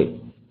went away.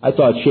 I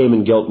thought shame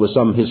and guilt was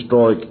some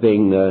historic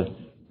thing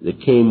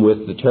that came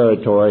with the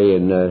territory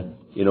and,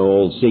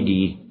 old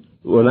Siggy.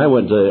 When I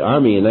went to the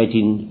Army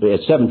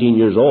at 17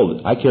 years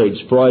old, I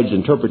carried Freud's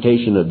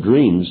interpretation of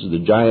dreams, the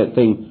giant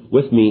thing,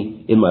 with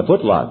me in my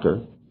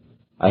footlocker.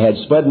 I had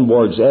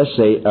Swedenborg's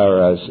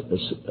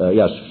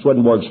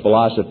Swedenborg's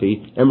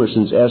philosophy,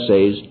 Emerson's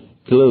essays,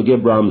 Khalil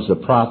Gibran's The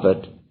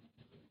Prophet,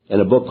 and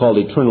a book called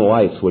Eternal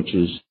Life, which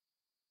is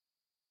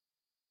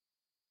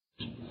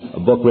a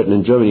book written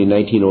in Germany in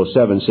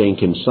 1907 saying,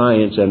 can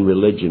science and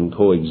religion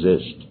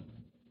coexist?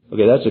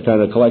 Okay, that's the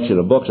kind of collection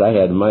of books I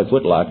had in my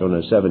footlocker when I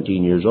was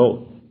 17 years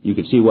old. You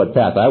could see what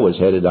path I was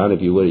headed on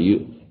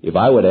if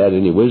I would have had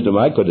any wisdom,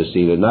 I could have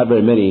seen it. Not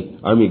very many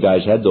Army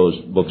guys had those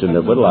books in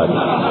their footlocker.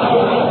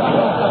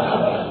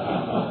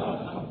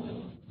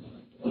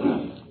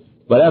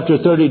 But after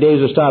 30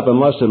 days of stopping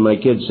lusting, my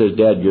kid says,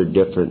 Dad, you're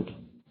different.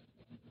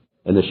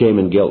 And the shame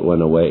and guilt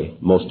went away.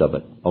 Most of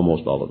it.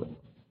 Almost all of it.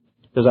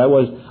 Because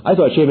I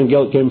thought shame and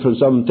guilt came from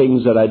some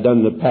things that I'd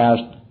done in the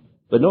past.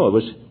 But no, it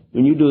was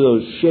when you do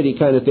those shitty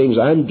kind of things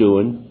I'm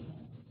doing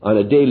on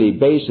a daily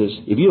basis,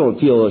 if you don't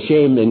feel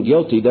ashamed and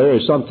guilty, there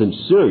is something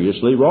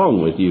seriously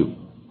wrong with you.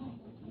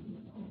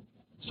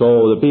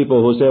 So the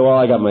people who say, well,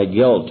 I got my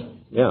guilt,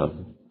 yeah,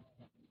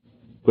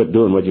 quit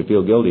doing what you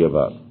feel guilty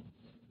about.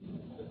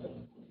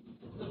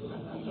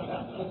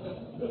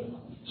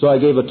 So I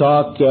gave a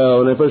talk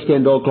when I first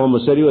came to Oklahoma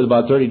City with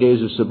about 30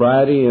 days of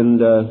sobriety, and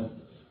my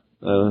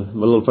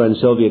little friend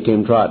Sylvia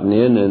came trotting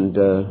in, and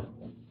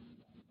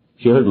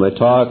she heard my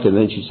talk, and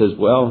then she says,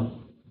 well,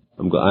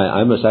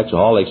 I'm a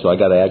sexaholic, so I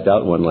got to act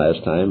out one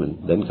last time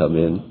and then come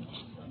in.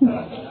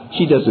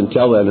 She doesn't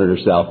tell that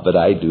herself, but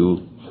I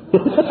do.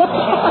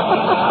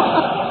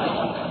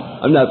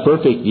 I'm not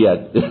perfect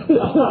yet.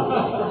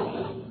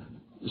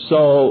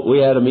 So we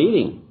had a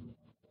meeting.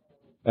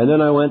 And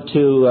then I went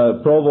to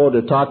Provo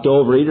to talk to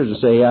overeaters and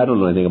say, hey, I don't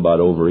know anything about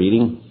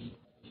overeating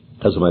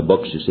because of my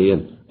books, you see.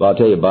 But I'll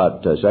tell you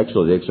about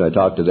sexual addiction. I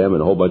talked to them,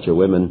 and a whole bunch of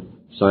women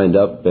signed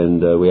up,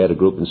 and we had a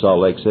group in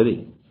Salt Lake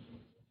City.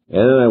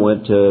 And then I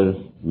went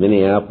to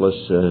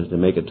Minneapolis to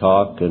make a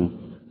talk,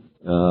 and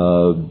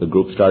the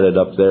group started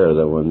up there,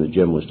 the one that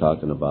Jim was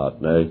talking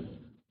about. And I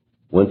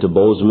went to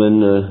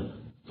Bozeman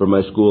for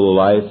my School of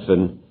Life,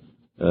 and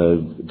a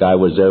guy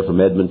was there from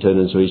Edmonton,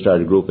 and so he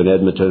started a group in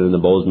Edmonton, and the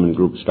Bozeman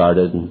group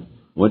started. And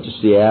went to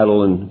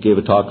Seattle and gave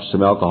a talk to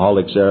some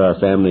alcoholics there, our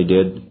family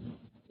did,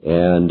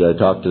 and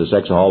talked to the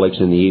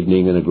sexaholics in the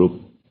evening, and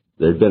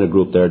there'd been a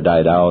group there,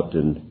 died out,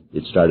 and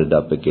it started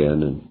up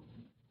again, and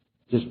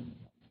just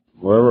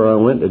wherever I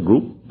went, a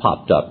group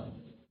popped up.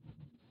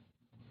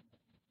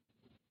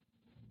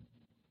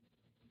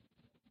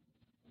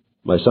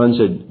 My son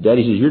said,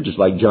 Daddy says, you're just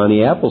like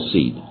Johnny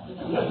Appleseed.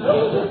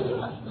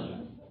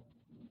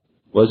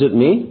 Was it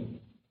me?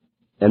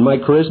 And my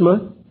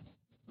charisma?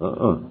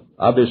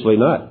 Obviously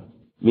not.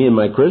 Me and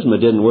my charisma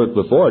didn't work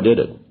before, did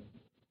it?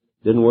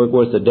 Didn't work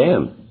worth a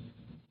damn.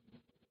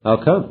 How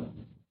come?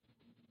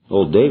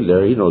 Old Dave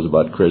there, he knows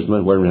about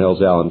charisma. Where in the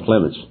hell's Alan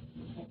Clements?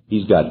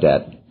 He's got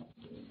that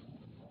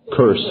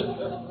curse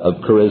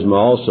of charisma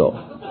also.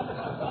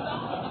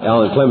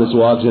 Alan Clements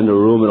walks into a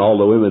room and all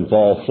the women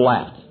fall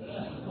flat.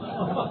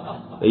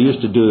 They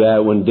used to do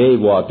that when Dave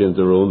walked into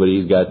the room, but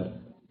he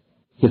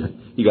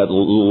got a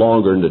little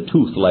longer in the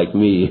tooth like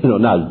me.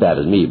 Not as bad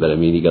as me, but I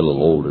mean, he got a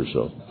little older,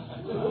 so.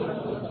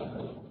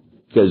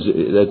 Because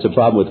that's a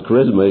problem with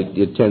charisma.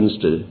 It tends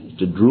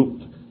to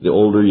droop the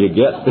older you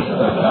get.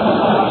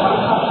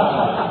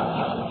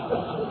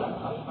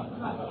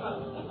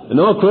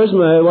 No,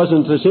 charisma, it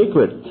wasn't the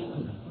secret.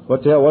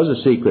 What the hell was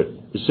a secret?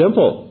 It's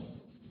simple.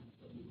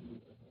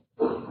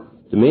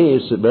 To me,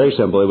 it's very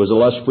simple. It was a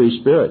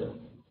lust-free spirit.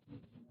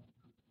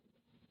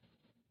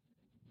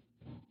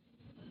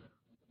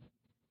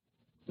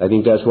 I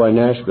think that's why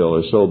Nashville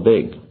is so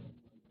big.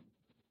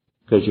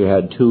 Because you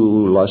had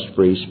 2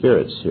 lust-free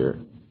spirits here.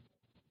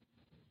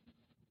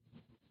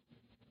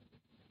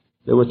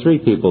 There were 3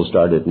 people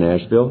started in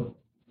Nashville.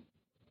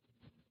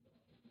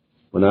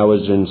 When I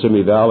was in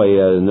Simi Valley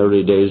in the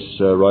early days,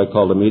 Roy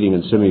called a meeting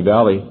in Simi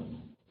Valley.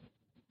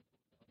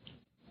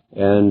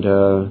 And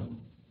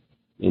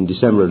in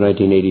December of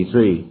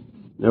 1983,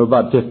 there were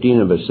about 15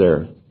 of us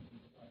there.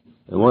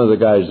 And one of the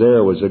guys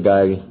there was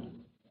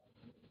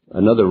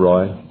another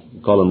Roy, we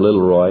call him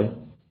Little Roy.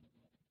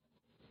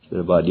 Said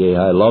about,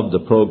 I loved the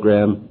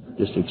program,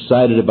 just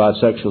excited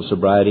about sexual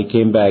sobriety,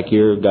 came back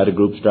here, got a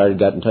group started,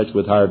 got in touch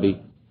with Harvey.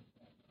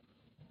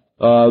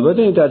 But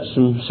then got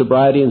some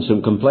sobriety and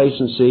some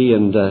complacency,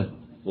 and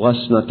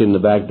lust snuck in the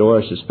back door,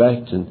 I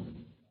suspect,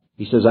 and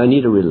he says, I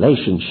need a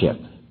relationship.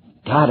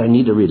 God, I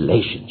need a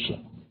relationship.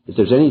 If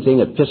there's anything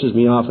that pisses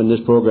me off in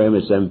this program,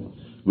 it's them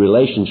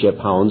relationship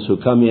hounds who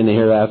come in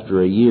here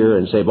after a year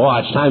and say, boy,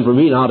 it's time for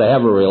me now to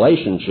have a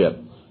relationship.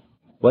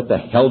 What the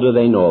hell do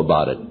they know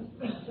about it?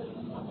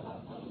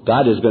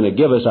 God is going to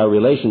give us our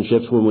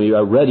relationships when we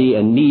are ready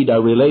and need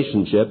our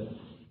relationship.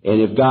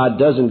 And if God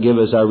doesn't give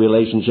us our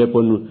relationship,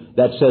 when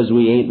that says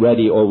we ain't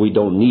ready or we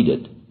don't need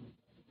it.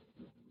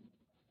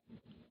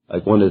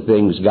 Like one of the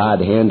things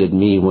God handed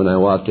me when I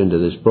walked into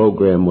this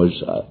program was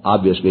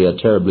obviously a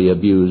terribly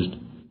abused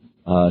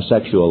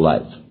sexual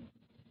life.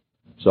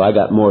 So I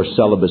got more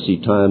celibacy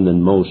time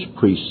than most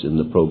priests in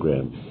the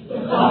program.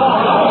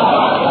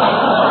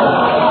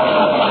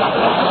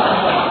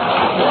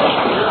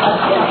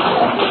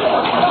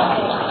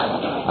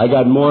 I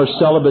got more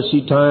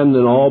celibacy time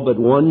than all but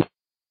one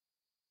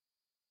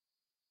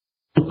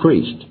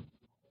priest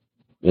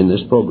in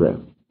this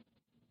program.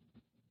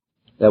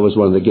 That was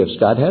one of the gifts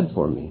God had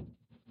for me.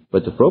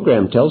 But the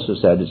program tells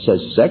us that. It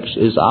says sex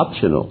is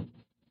optional.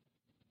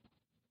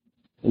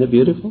 Isn't it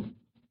beautiful?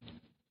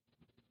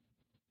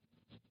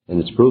 And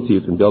it's proof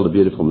you can build a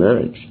beautiful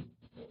marriage.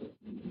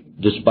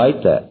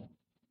 Despite that.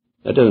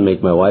 That doesn't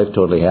make my wife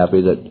totally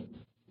happy that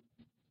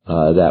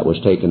that was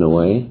taken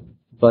away.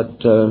 But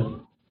there's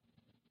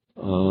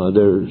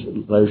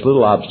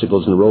little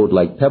obstacles in the road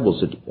like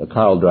pebbles that a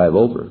car will drive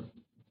over.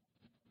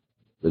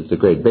 But the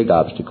great big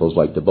obstacles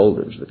like the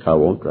boulders the car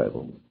won't drive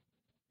over.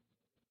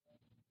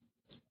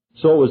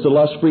 So it was the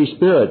lust-free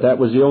spirit. That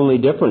was the only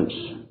difference.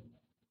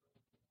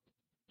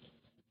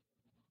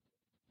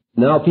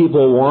 Now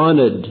people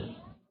wanted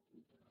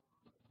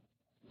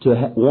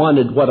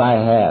what I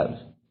have.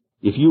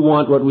 If you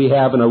want what we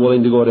have and are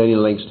willing to go to any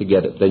lengths to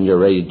get it, then you're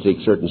ready to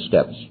take certain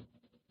steps.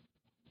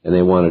 And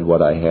they wanted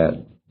what I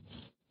had.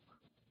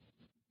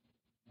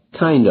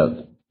 Kind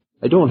of.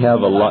 I don't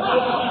have a lot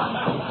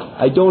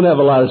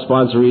of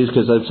sponsorees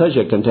because I'm such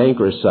a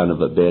cantankerous son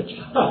of a bitch.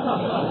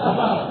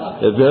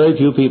 Very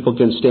few people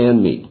can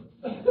stand me.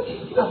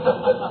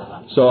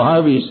 So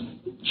Harvey's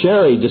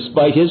Cherry,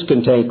 despite his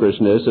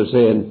cantankerousness of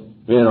saying,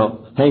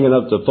 hanging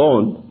up the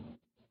phone,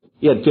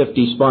 he had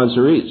 50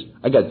 sponsorees.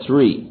 I got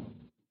 3.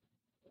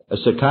 A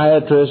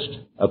psychiatrist,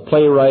 a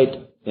playwright,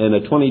 and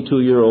a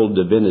 22-year-old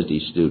divinity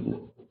student.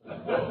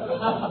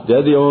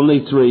 They're the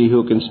only 3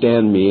 who can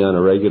stand me on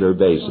a regular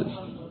basis.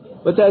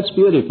 But that's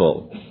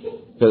beautiful,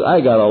 because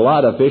I got a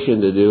lot of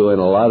fishing to do and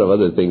a lot of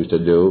other things to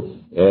do,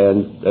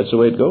 and that's the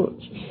way it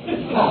goes.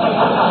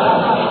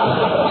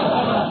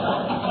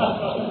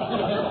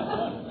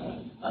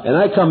 And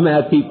I come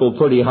at people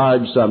pretty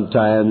hard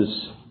sometimes,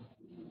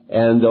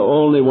 and the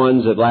only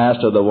ones that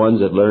last are the ones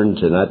that learn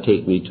to not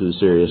take me too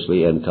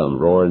seriously and come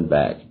roaring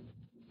back.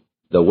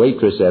 The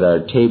waitress at our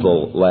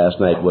table last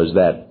night was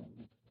that,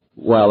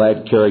 while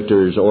that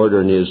character is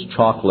ordering his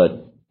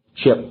chocolate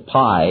chip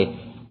pie,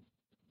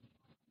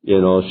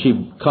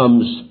 she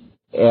comes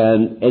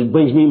and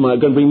brings me going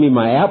to bring me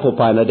my apple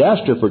pie, and I'd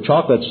asked her for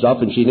chocolate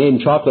stuff, and she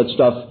named chocolate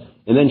stuff,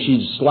 and then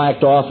she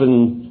slacked off,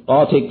 and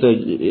I'll take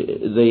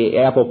the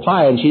apple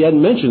pie, and she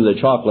hadn't mentioned the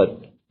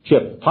chocolate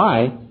chip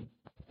pie.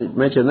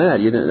 Mention that.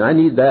 I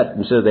need that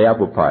instead of the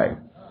apple pie.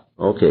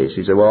 Okay.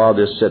 She said, well, I'll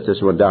just set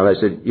this one down. I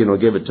said,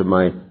 give it to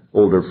my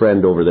older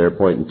friend over there,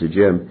 pointing to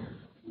Jim.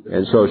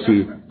 And so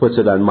she puts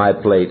it on my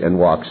plate and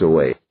walks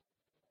away.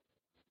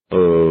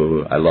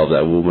 Oh, I love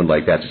that woman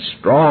like that.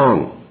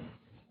 Strong.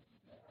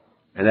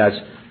 And that's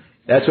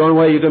the only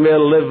way you're going to be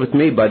able to live with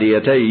me, buddy. I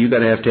tell you, you're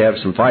going to have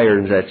some fire.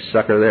 And that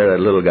sucker there,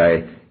 that little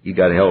guy, he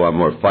got a hell of a lot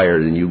more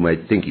fire than you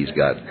might think he's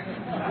got.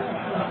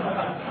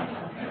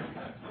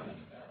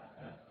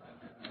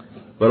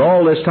 But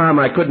all this time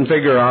I couldn't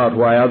figure out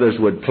why others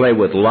would play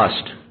with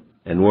lust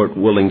and weren't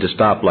willing to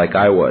stop like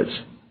I was.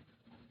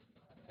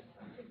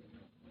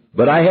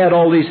 But I had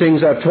all these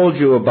things I've told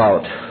you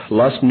about.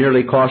 Lust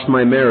nearly cost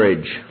my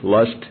marriage.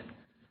 Lust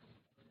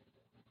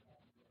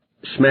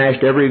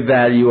smashed every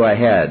value I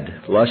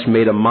had. Lust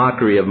made a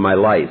mockery of my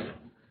life.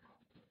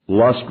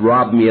 Lust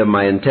robbed me of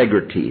my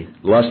integrity.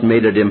 Lust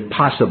made it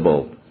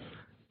impossible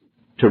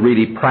to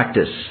really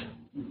practice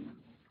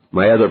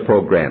my other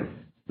program.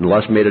 And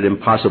lust made it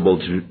impossible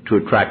to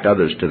attract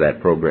others to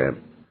that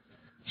program.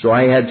 So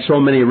I had so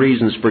many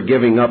reasons for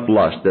giving up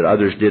lust that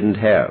others didn't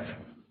have.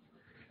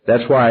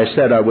 That's why I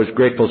said I was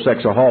grateful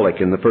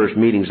sexaholic in the first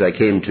meetings I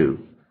came to.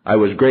 I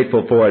was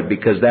grateful for it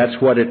because that's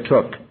what it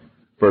took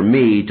for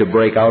me to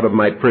break out of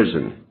my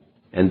prison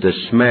and to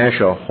smash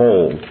a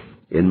hole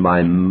in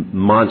my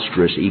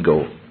monstrous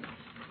ego.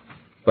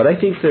 But I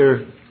think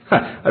I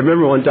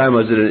remember one time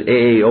I was at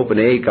an open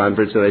AA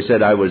conference and I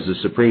said I was the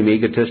supreme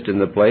egotist in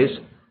the place.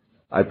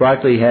 I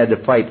practically had to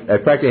fight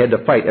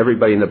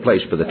everybody in the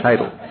place for the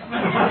title.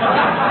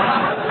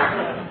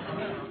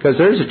 Because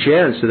there's a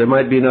chance that there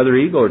might be another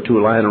ego or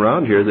two lying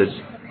around here that's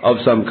of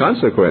some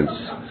consequence.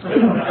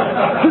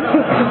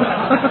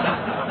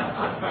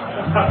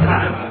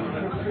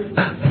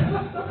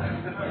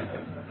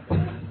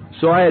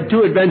 So I had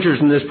 2 adventures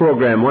in this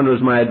program. One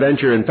was my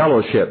adventure in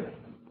fellowship,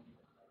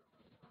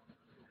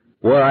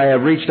 where I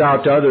have reached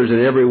out to others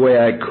in every way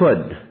I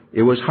could.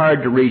 It was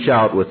hard to reach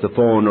out with the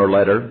phone or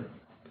letter,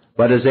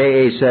 but as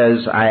AA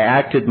says, I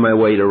acted my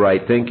way to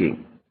right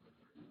thinking.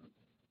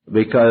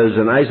 because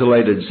an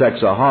isolated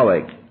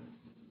sexaholic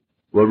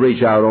will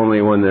reach out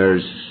only when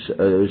there's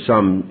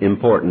some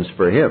importance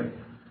for him.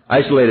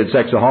 Isolated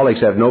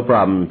sexaholics have no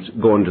problems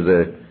going to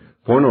the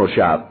porno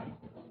shop.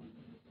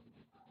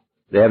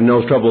 They have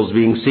no troubles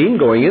being seen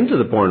going into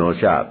the porno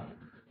shop.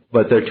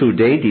 But they're too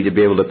dainty to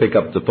be able to pick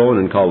up the phone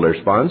and call their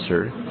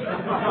sponsor.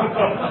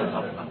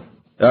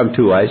 I'm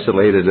too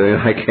isolated,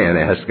 I can't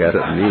ask that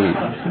of me.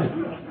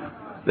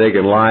 They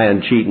can lie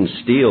and cheat and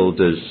steal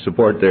to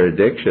support their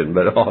addiction,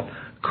 but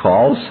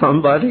call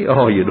somebody?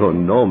 Oh, you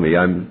don't know me.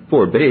 I'm a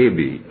poor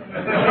baby.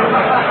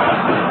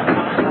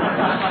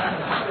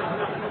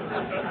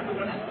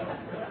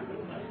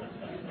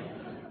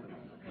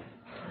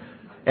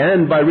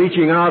 And by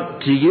reaching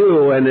out to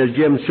you, and as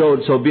Jim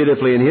showed so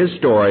beautifully in his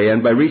story,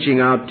 and by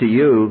reaching out to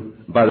you,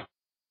 by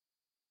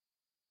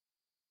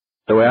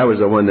the way, I was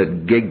the one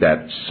that gigged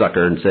that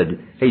sucker and said,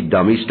 hey,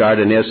 dummy, start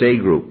an SA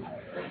group.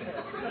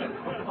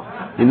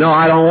 You know,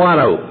 I don't want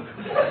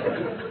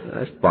to.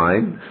 That's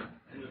fine.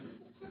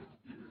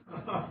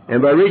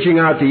 And by reaching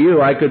out to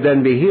you, I could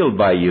then be healed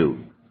by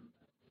you.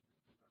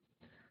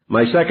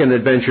 My second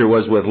adventure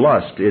was with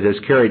lust. It has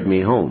carried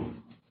me home.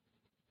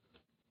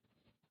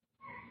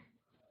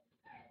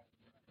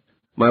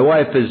 My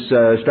wife has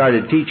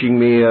started teaching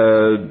me,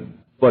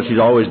 well, she's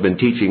always been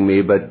teaching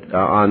me, but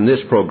on this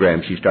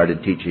program she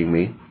started teaching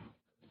me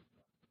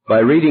by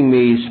reading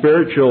me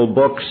spiritual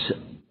books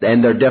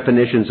and their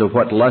definitions of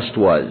what lust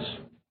was.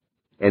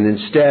 And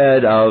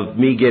instead of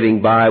me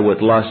getting by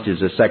with lust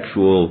as a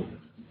sexual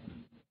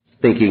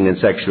thinking and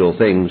sexual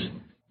things,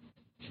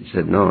 she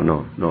said,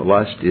 no,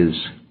 lust is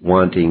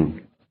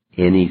wanting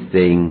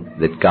anything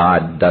that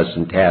God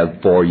doesn't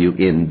have for you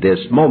in this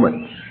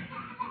moment.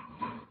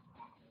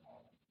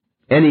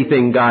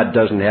 Anything God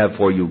doesn't have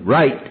for you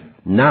right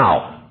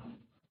now.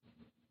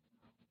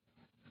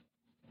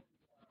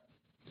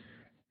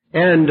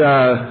 And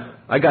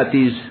I got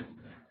these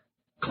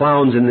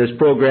clowns in this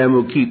program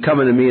who keep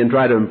coming to me and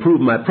try to improve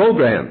my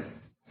program.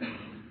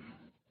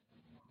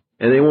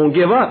 And they won't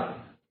give up.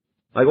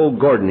 Like old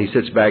Gordon, he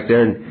sits back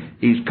there and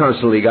he's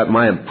constantly got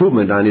my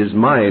improvement on his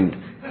mind.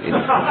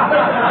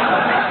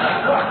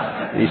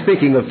 He's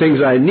thinking of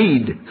things I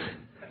need.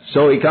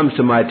 So he comes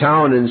to my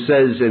town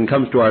and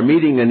comes to our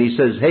meeting and he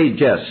says, hey,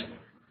 Jess.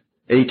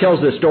 And he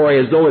tells the story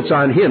as though it's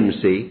on him,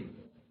 see?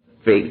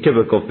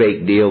 Typical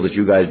fake deal that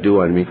you guys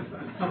do on me.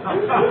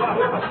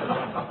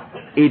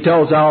 He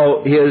tells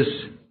how his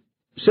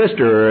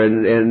sister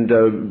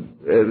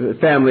and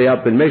family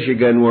up in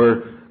Michigan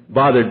were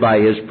bothered by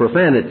his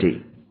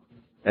profanity.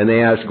 And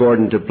they asked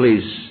Gordon to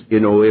please,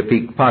 if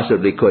he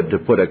possibly could, to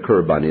put a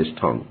curb on his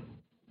tongue.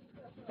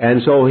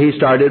 And so he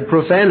started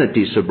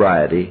profanity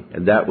sobriety,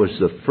 and that was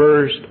the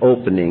first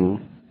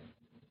opening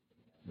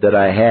that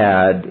I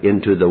had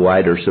into the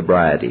wider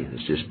sobriety.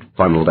 It's just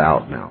funneled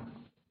out now.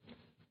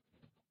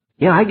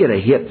 Yeah, I get a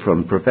hit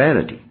from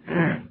profanity.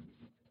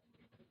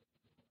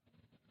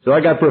 So I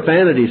got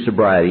profanity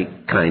sobriety,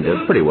 kind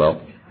of, pretty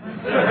well.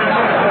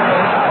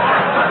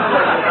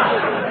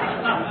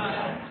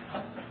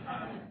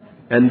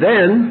 And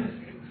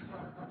then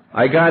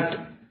I got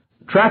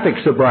traffic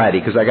sobriety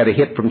because I got a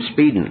hit from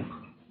speeding.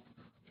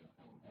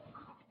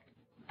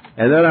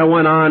 And then I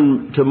went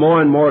on to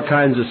more and more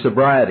kinds of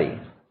sobriety.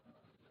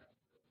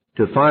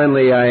 To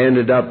finally I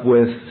ended up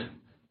with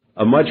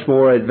a much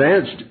more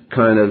advanced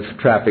kind of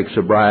traffic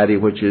sobriety,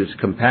 which is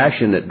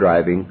compassionate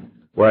driving,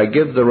 where I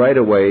give the right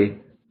of way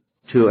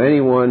to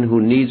anyone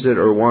who needs it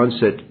or wants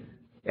it,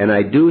 and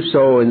I do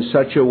so in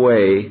such a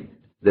way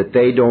that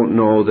they don't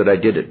know that I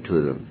did it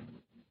to them.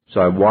 So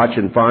I'm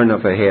watching far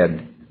enough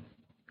ahead.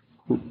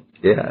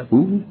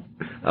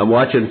 I'm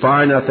watching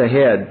far enough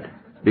ahead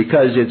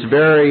because it's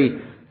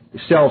very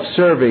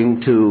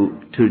self-serving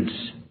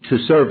to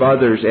serve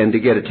others and to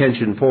get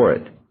attention for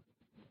it.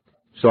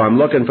 So I'm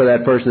looking for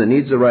that person that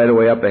needs the right of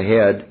way up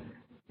ahead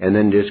and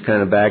then just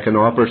kind of backing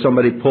off. Or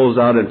somebody pulls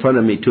out in front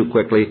of me too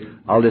quickly,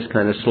 I'll just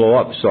kind of slow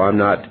up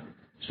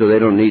so they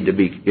don't need to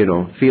be,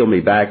 feel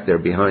me back there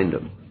behind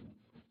them.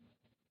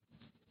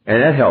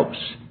 And that helps.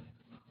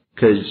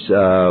 Because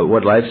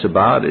what life's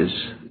about is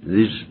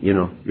these,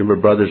 you're my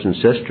brothers and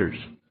sisters.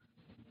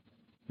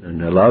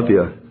 And I love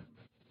you.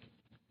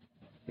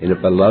 And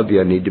if I love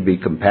you, I need to be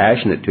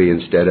compassionate to you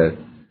instead of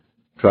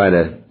trying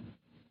to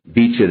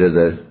beat you to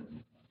the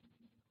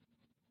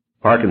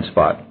parking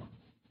spot.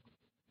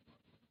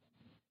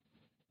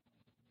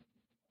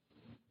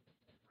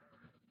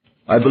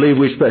 I believe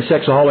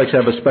sexaholics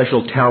have a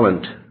special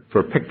talent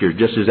for pictures.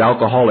 Just as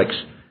alcoholics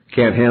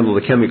can't handle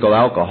the chemical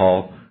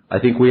alcohol, I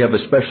think we have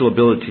a special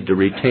ability to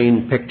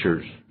retain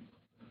pictures.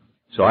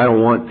 So I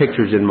don't want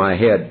pictures in my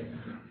head.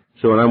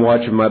 So when I'm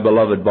watching my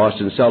beloved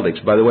Boston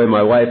Celtics, by the way,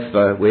 my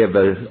wife, we have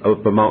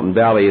up a Mountain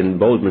Valley in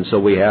Bozeman, so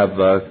we have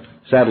a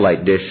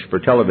satellite dish for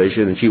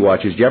television, and she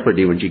watches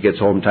Jeopardy when she gets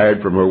home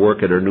tired from her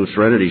work at her new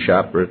Serenity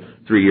shop, her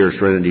 3-year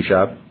Serenity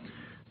shop.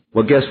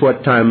 Well, guess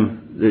what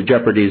time the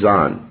Jeopardy's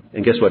on?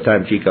 And guess what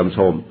time she comes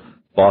home?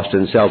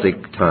 Boston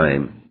Celtic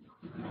time.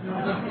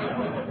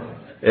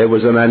 it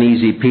was an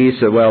uneasy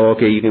piece. Well,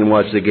 okay, you can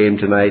watch the game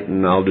tonight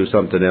and I'll do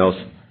something else.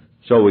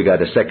 So we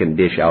got a second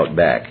dish out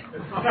back.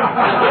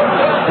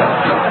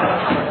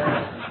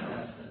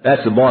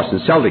 That's the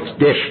Boston Celtics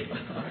dish.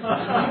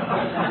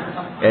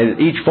 And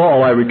each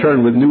fall I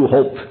return with new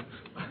hope.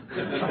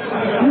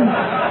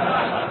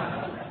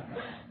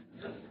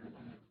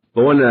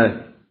 But when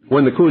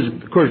the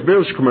Coors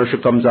Beers commercial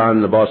comes on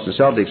in the Boston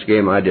Celtics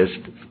game, I just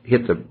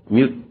hit the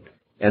mute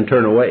and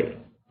turn away.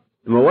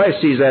 And my wife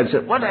sees that and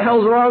says, "What the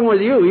hell's wrong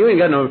with you? You ain't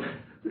got no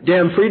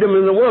damn freedom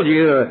in the world.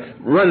 You're going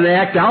to run and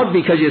act out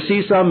because you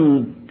see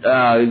some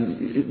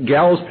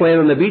gals playing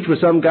on the beach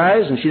with some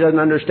guys," and she doesn't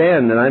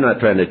understand. And I'm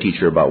not trying to teach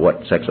her about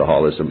what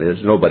sexaholism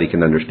is. Nobody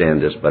can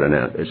understand this but a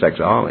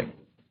sexaholic.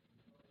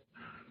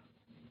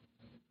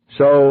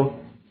 So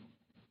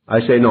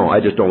I say, no, I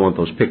just don't want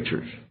those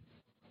pictures.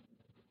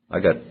 I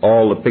got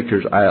all the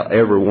pictures I'll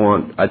ever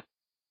want. I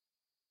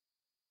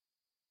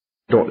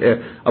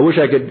wish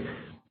I could,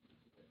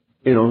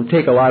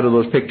 take a lot of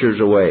those pictures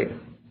away.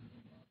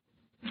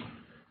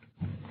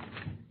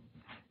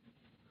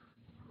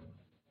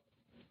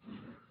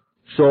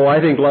 So I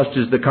think lust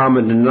is the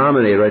common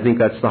denominator. I think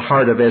that's the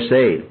heart of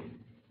SA.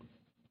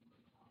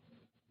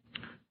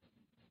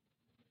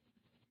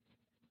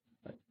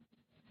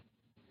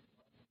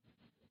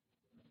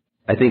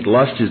 I think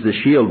lust is the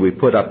shield we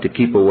put up to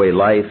keep away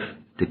life,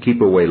 to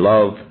keep away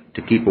love,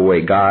 to keep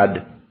away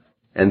God,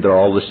 and they're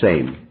all the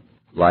same.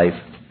 Life,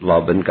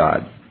 love, and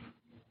God.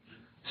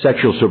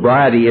 Sexual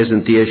sobriety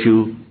isn't the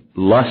issue.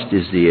 Lust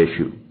is the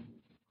issue.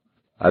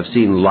 I've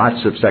seen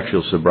lots of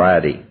sexual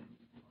sobriety,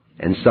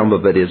 and some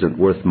of it isn't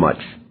worth much.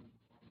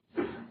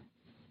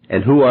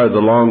 And who are the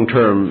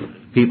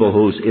long-term people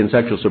who's in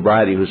sexual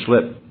sobriety who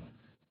slip?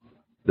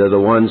 They're the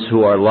ones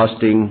who are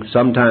lusting,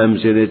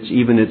 sometimes in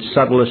its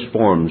subtlest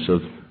forms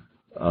of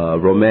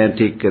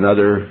romantic and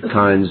other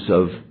kinds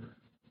of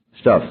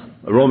stuff.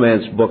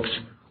 Romance books,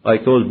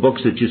 like those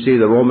books that you see,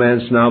 the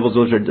romance novels,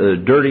 those are the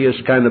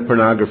dirtiest kind of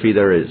pornography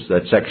there is,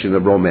 that section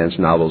of romance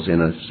novels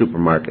in a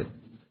supermarket.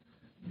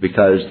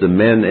 Because the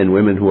men and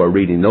women who are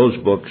reading those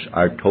books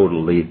are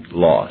totally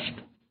lost.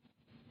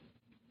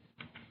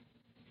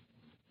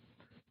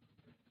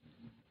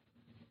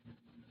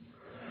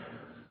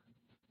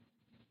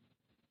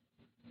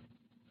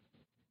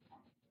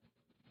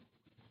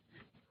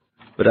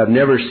 But I've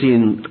never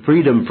seen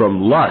freedom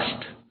from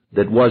lust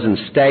that wasn't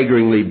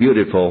staggeringly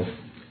beautiful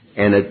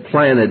and had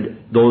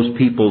planted those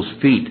people's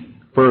feet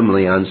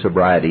firmly on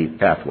sobriety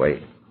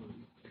pathway.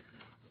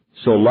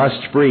 So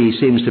lust-free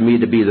seems to me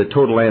to be the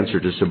total answer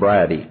to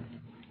sobriety.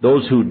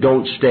 Those who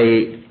don't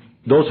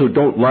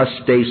lust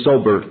stay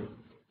sober.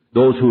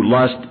 Those who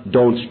lust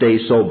don't stay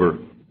sober.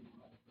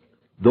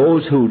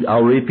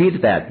 I'll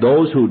repeat that,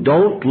 those who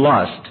don't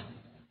lust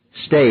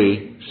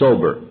stay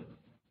sober.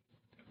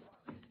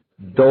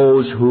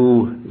 Those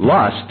who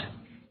lust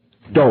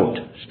don't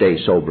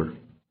stay sober.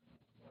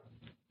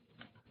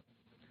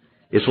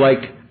 It's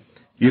like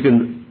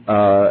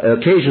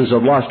occasions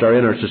of lust are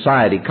in our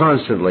society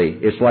constantly.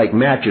 It's like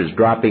matches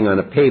dropping on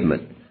a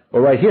pavement.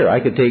 Well, right here, I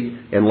could take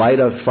and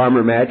light a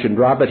farmer match and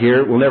drop it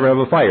here. We'll never have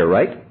a fire,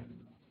 right?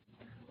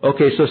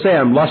 Okay, so say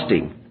I'm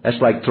lusting. That's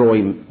like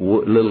throwing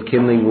little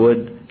kindling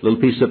wood,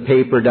 little piece of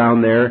paper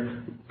down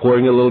there,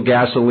 pouring a little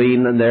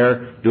gasoline in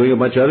there, doing a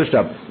bunch of other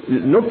stuff.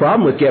 No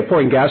problem with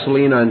pouring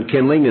gasoline on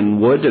kindling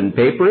and wood and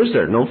paper, is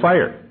there? No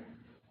fire.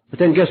 But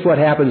then guess what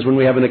happens when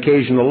we have an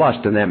occasional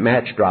lust and that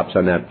match drops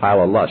on that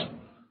pile of lust?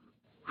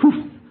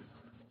 Whew.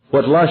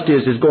 What lust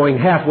is going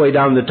halfway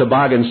down the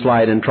toboggan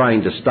slide and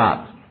trying to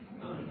stop.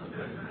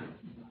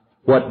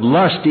 What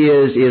lust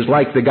is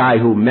like the guy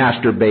who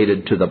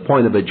masturbated to the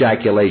point of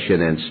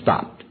ejaculation and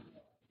stopped.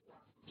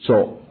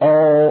 So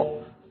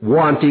all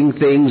wanting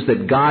things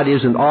that God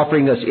isn't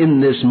offering us in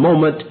this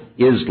moment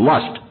is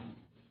lust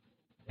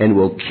and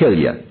will kill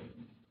you.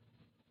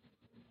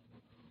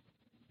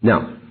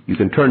 Now, you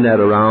can turn that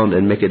around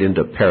and make it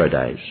into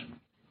paradise.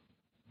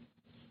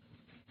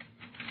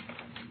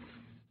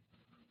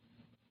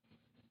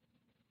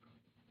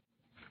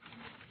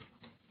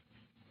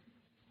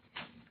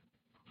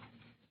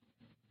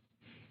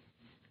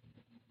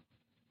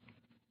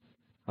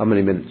 How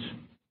many minutes?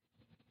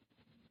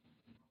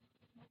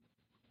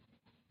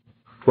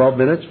 12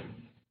 minutes?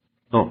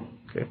 Oh,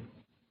 okay.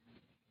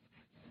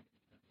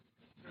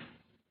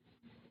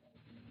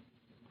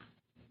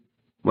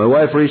 My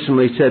wife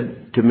recently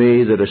said to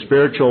me that a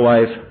spiritual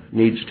life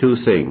needs two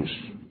things.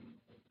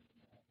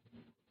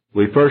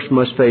 We first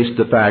must face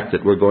the fact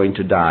that we're going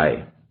to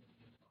die.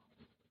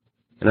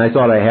 And I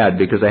thought I had,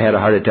 because I had a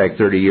heart attack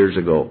 30 years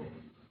ago.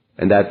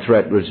 And that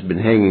threat has been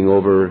hanging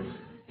over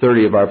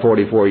 30 of our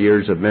 44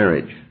 years of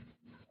marriage.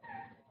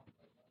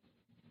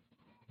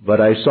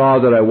 But I saw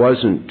that I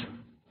wasn't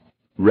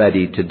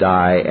ready to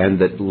die, and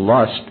that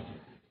lust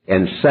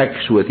and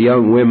sex with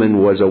young women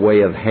was a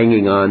way of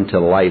hanging on to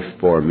life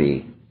for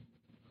me.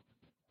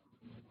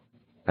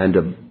 And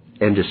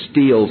to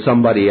steal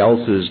somebody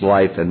else's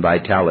life and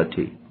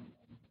vitality.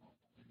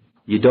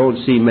 You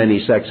don't see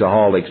many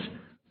sexaholics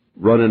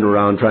running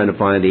around trying to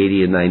find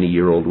 80 and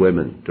 90-year-old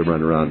women to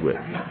run around with.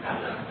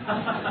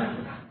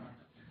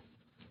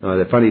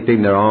 The funny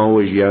thing, they're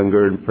always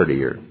younger and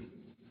prettier.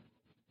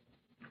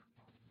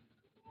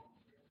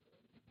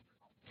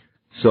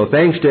 So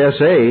thanks to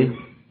SA,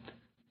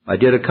 I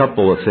did a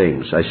couple of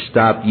things. I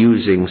stopped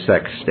using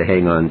sex to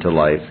hang on to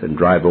life and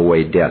drive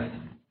away death.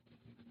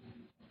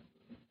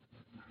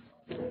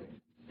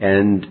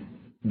 And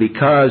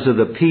because of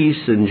the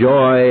peace and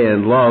joy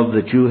and love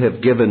that you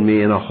have given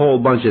me and a whole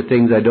bunch of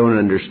things I don't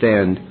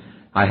understand,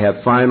 I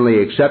have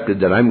finally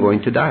accepted that I'm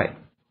going to die.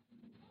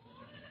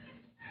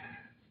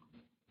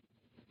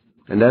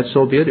 And that's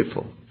so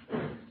beautiful.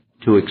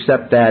 To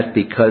accept that,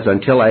 because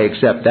until I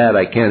accept that,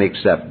 I can't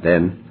accept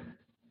then.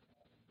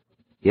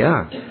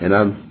 Yeah,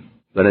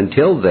 but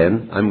until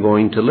then, I'm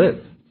going to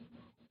live.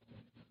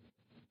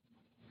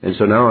 And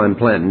so now I'm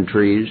planting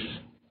trees,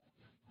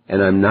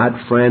 and I'm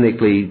not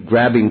frantically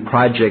grabbing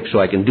projects so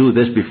I can do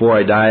this before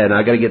I die, and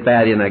I got to get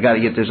that in, I got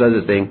to get this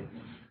other thing.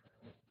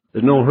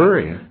 There's no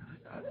hurry.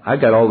 I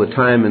got all the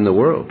time in the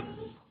world.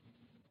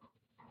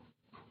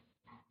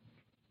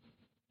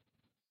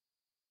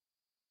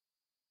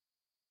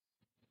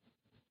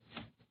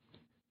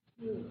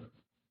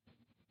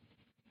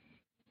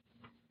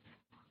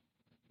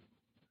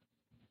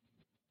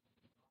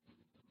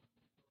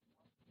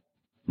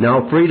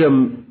 Now,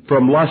 freedom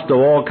from lust of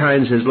all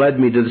kinds has led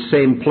me to the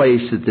same place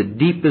that the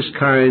deepest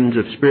kinds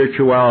of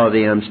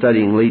spirituality I'm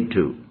studying lead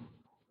to.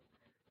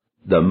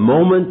 The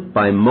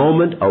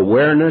moment-by-moment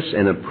awareness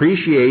and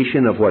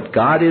appreciation of what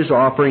God is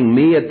offering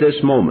me at this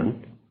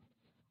moment,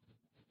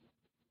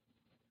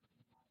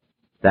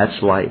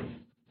 that's life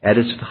at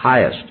its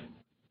highest.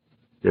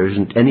 There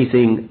isn't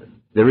anything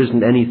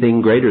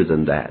greater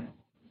than that.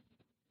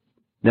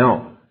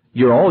 Now,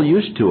 you're all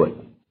used to it.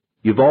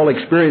 You've all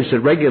experienced it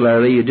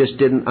regularly. You just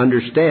didn't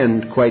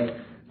understand quite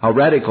how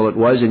radical it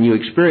was, and you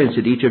experience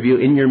it, each of you,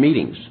 in your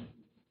meetings.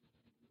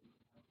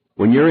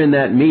 When you're in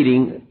that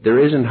meeting,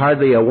 there isn't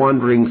hardly a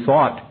wandering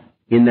thought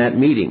in that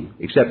meeting,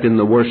 except in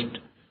the worst,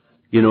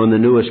 in the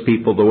newest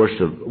people, the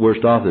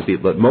worst off the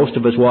people. But most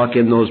of us walk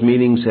in those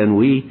meetings and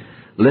we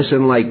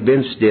listen like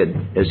Vince did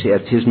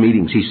at his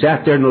meetings. He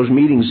sat there in those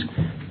meetings,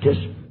 just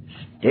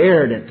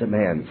stared at the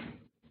man,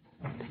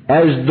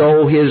 as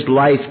though his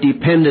life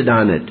depended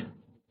on it.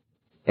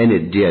 And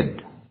it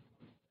did.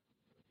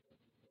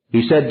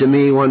 He said to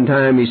me one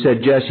time,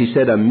 Jess,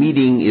 a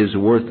meeting is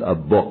worth a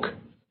book.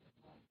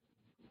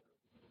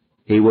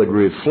 He would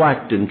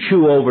reflect and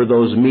chew over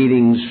those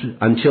meetings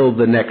until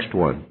the next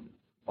one,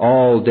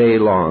 all day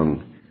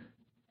long,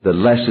 the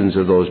lessons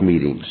of those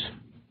meetings.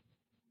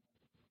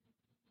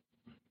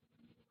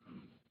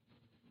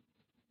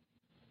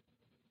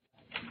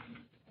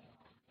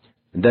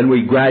 And then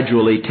we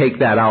gradually take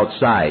that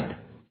outside.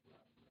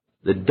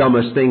 The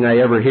dumbest thing I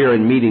ever hear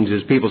in meetings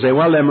is people say,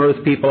 well, them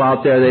earth people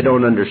out there, they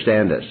don't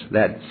understand us.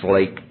 That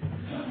flake.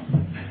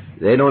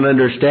 They don't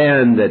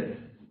understand that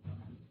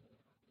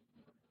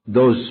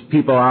those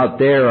people out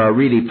there are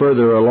really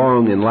further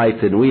along in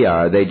life than we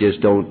are. They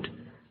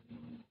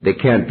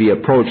can't be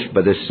approached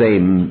by the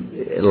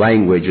same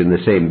language and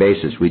the same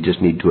basis. We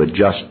just need to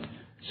adjust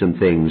some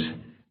things.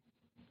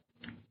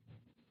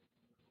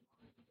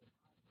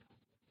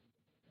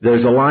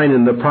 There's a line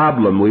in The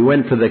Problem. We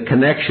went for the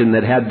connection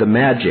that had the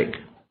magic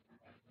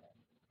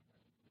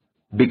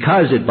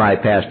because it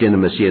bypassed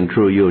intimacy and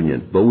true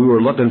union. But we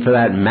were looking for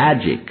that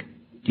magic.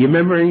 Do you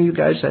remember any of you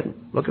guys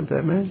looking for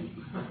that magic?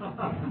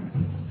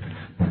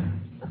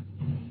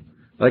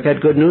 I got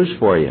good news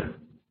for you.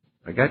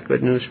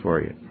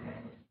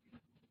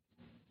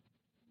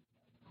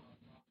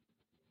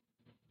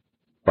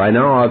 By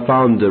now I've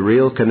found the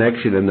real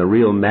connection and the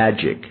real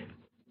magic.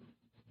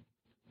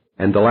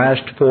 And the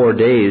last 4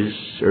 days,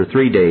 or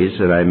 3 days,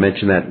 and I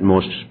mention that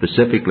most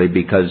specifically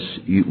because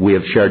we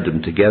have shared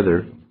them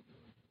together,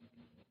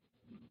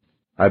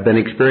 I've been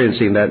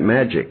experiencing that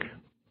magic.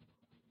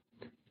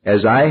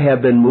 As I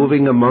have been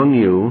moving among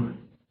you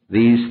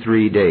these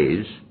 3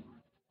 days,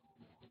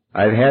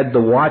 I've had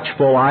the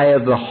watchful eye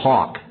of the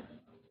hawk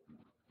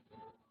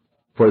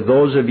for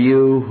those of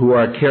you who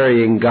are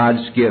carrying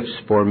God's gifts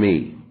for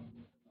me.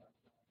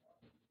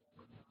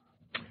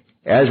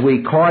 As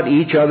we caught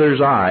each other's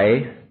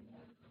eye,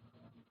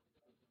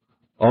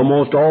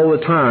 almost all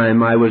the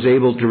time I was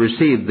able to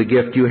receive the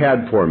gift you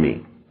had for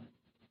me.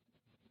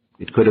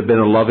 It could have been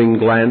a loving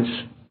glance.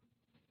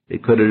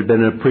 It could have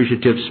been an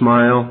appreciative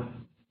smile,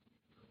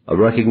 a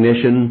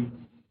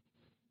recognition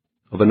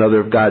of another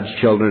of God's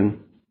children.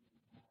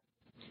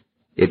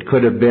 It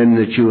could have been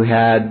that you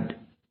had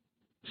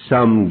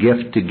some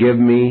gift to give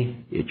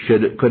me. It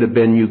could have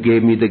been you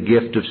gave me the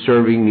gift of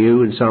serving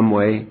you in some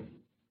way.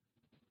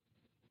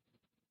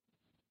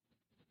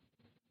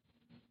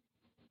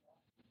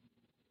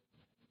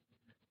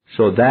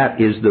 So that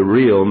is the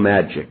real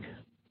magic,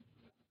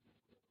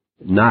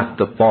 not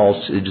the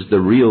false. It is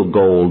the real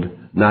gold,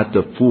 not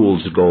the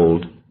fool's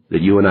gold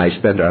that you and I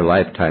spend our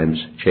lifetimes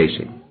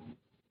chasing.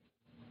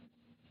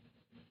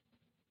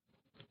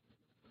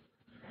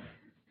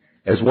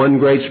 As one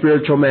great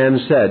spiritual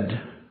man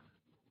said,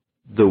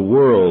 the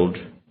world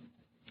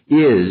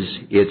is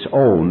its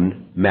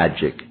own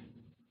magic.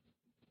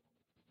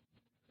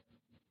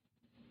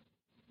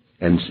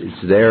 And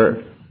it's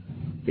there,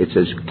 it's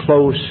as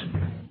close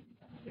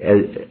as,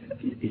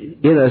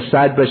 in a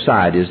side by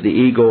side is the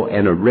ego,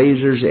 and a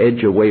razor's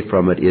edge away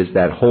from it is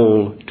that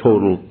whole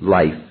total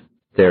life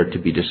there to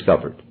be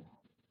discovered.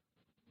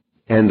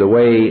 And the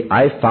way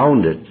I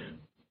found it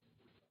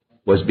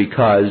was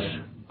because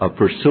of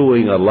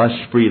pursuing a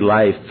lust-free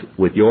life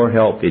with your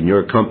help in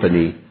your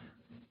company.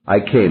 I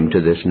came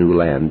to this new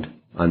land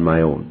on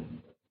my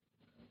own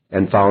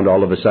and found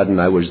all of a sudden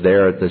I was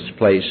there at this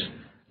place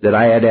that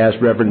I had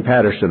asked Reverend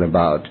Patterson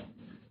about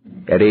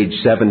at age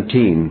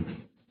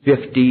 17,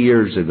 50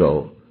 years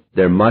ago.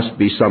 There must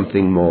be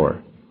something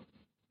more.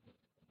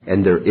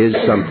 And there is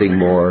something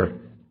more,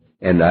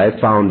 and I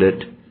found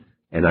it,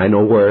 and I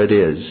know where it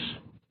is,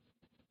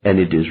 and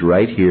it is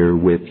right here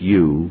with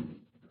you.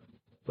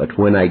 But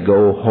when I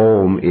go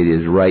home, it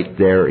is right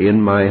there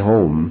in my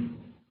home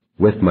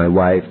with my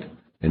wife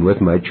and with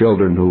my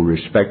children who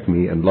respect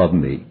me and love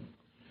me.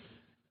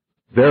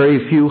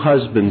 Very few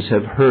husbands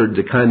have heard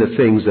the kind of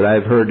things that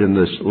I've heard in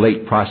this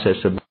late process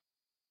of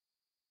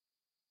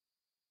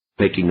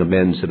making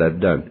amends that I've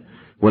done.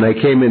 When I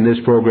came in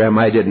this program,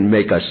 I didn't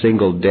make a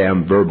single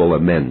damn verbal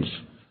amends.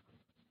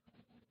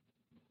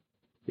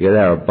 Yeah,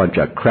 they're a bunch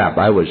of crap.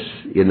 I was,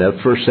 in the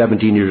first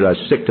 17 years, I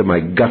was sick to my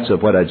guts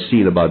of what I'd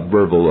seen about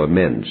verbal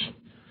amends.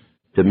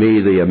 To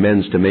me, the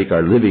amends to make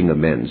are living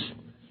amends.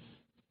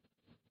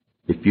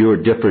 If you're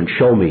different,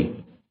 show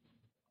me.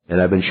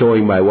 And I've been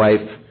showing my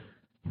wife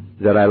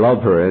that I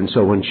love her, and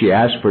so when she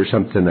asks for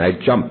something, I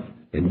jump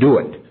and do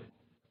it.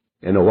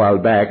 And a while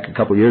back, a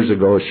couple of years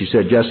ago, she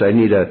said, Jess, I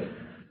need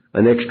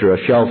an extra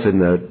shelf in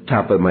the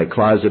top of my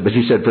closet. But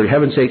she said, for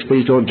heaven's sakes,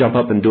 please don't jump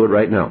up and do it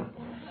right now.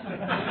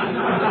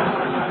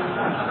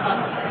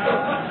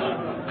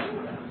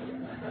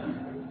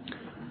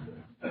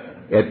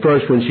 At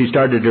first, when she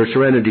started her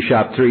Serenity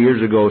Shop 3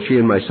 years ago, she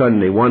and my son,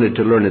 they wanted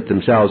to learn it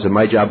themselves, and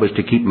my job was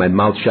to keep my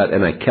mouth shut,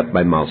 and I kept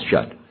my mouth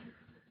shut.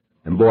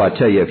 And boy, I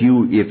tell you, if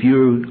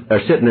you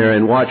are sitting there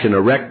and watching a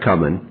wreck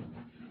coming,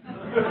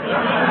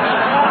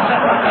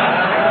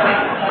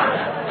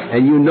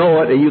 and you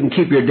know it, and you can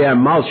keep your damn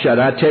mouth shut,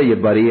 I tell you,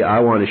 buddy,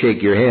 I want to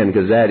shake your hand,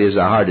 because that is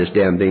the hardest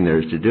damn thing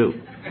there is to do.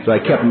 So I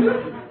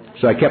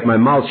kept my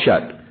mouth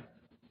shut.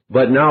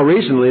 But now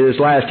recently, this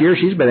last year,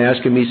 she's been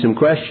asking me some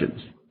questions.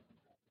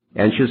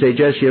 And she'll say,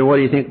 Jess, what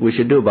do you think we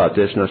should do about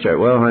this? And I'll say,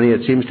 well, honey,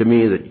 it seems to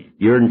me that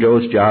your and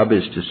Joe's job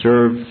is to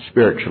serve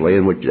spiritually,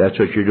 and that's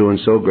what you're doing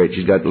so great.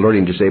 She's got a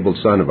learning disabled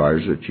son of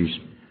ours that she's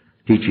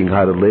teaching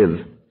how to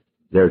live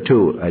there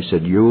too. I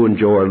said, you and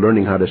Joe are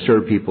learning how to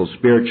serve people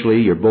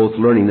spiritually. You're both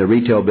learning the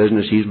retail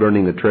business. He's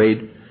learning the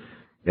trade.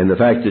 And the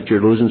fact that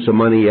you're losing some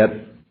money yet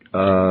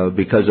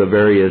because of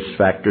various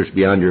factors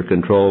beyond your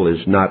control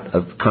is not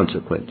of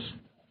consequence.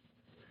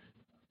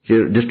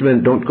 Just a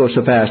minute, don't go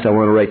so fast. I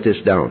want to write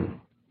this down.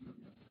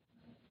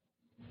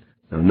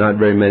 Now, not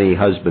very many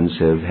husbands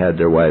have had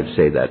their wives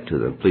say that to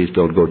them. Please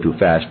don't go too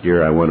fast,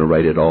 dear. I want to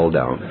write it all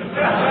down.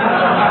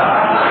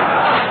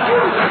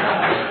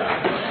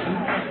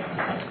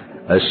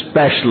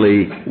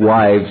 Especially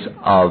wives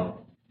of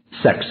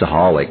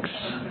sexaholics.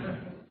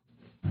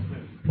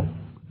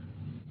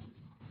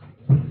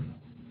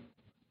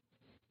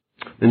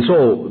 And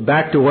so,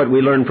 back to what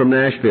we learned from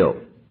Nashville.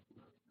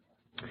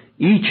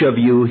 Each of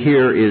you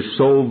here is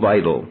so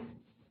vital.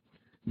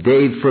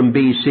 Dave from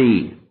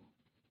B.C.,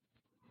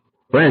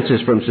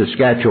 Francis from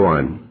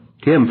Saskatchewan,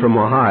 Tim from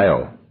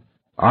Ohio,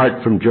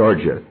 Art from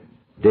Georgia,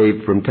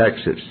 Dave from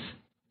Texas,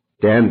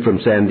 Dan from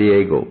San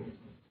Diego.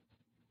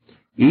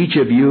 Each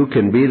of you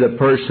can be the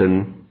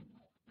person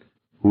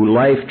whose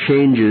life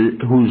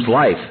changes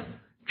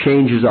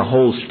a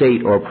whole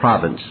state or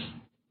province.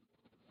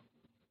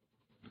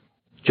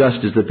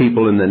 Just as the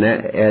people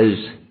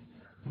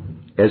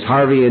as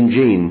Harvey and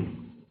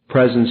Jean,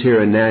 presence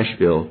here in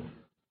Nashville,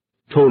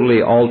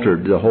 totally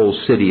altered the whole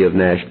city of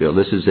Nashville.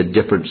 This is a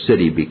different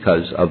city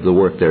because of the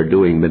work they're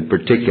doing, but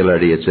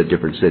particularly it's a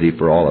different city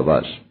for all of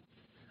us.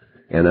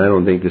 And I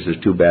don't think this is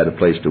too bad a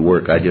place to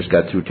work. I just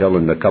got through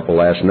telling a couple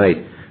last night,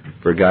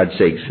 for God's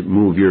sakes,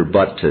 move your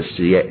butt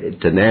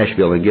to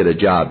Nashville and get a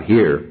job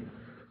here,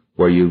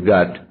 where you've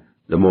got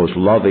the most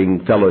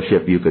loving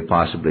fellowship you could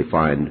possibly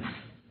find,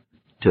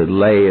 to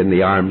lay in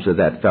the arms of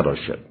that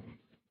fellowship.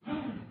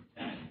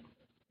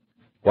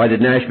 Why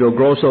did Nashville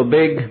grow so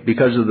big?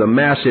 Because of the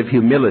massive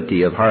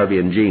humility of Harvey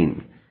and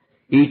Jean.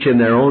 Each in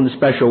their own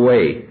special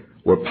way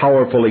were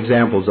powerful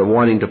examples of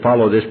wanting to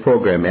follow this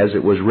program as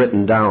it was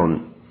written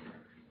down.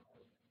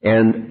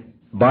 And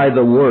by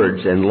the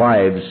words and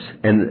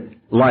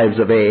lives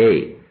of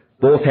AA,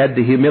 both had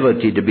the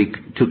humility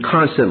to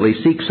constantly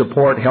seek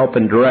support, help,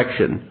 and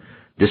direction,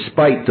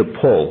 despite the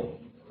pull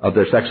of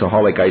their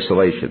sexaholic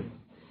isolation.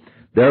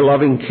 Their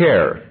loving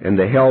care and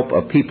the help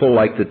of people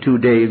like the two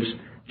Daves,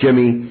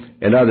 Jimmy,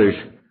 and others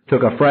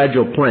took a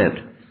fragile plant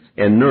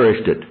and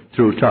nourished it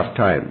through tough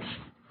times.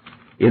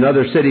 In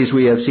other cities,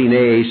 we have seen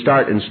AA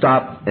start and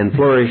stop and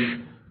flourish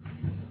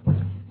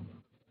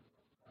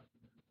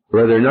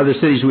Rather, in other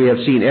cities we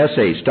have seen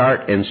essays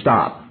start and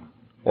stop,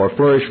 or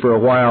flourish for a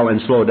while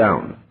and slow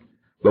down.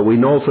 But we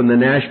know from the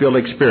Nashville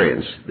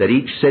experience that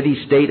each city,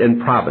 state,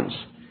 and province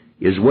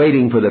is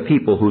waiting for the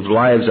people whose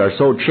lives are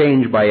so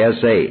changed by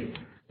SA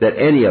that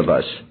any of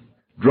us,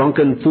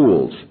 drunken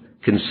fools,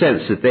 can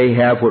sense that they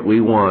have what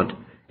we want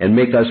and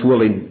make us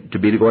willing to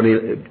be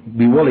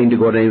willing to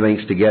go to any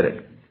lengths to get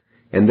it.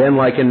 And then,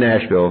 like in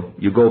Nashville,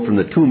 you go from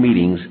the 2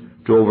 meetings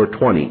to over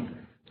 20,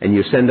 and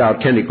you send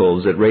out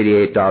tentacles that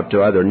radiate out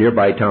to other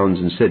nearby towns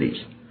and cities.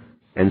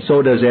 And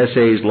so does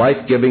SA's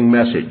life-giving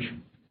message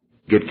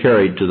get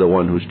carried to the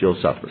one who still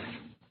suffers.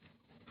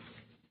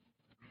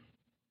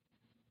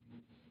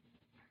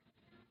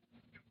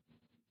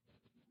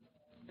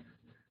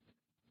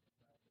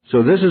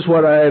 So this is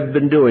what I have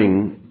been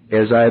doing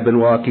as I have been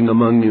walking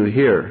among you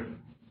here,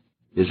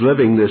 is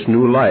living this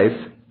new life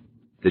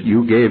that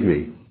you gave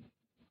me.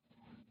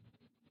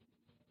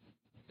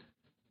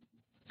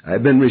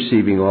 I've been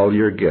receiving all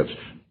your gifts.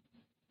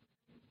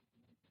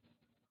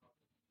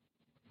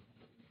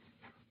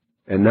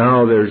 And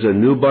now there's a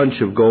new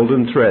bunch of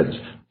golden threads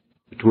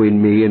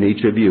between me and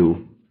each of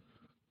you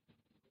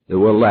that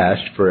will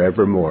last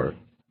forevermore.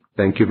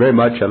 Thank you very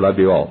much. I love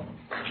you all.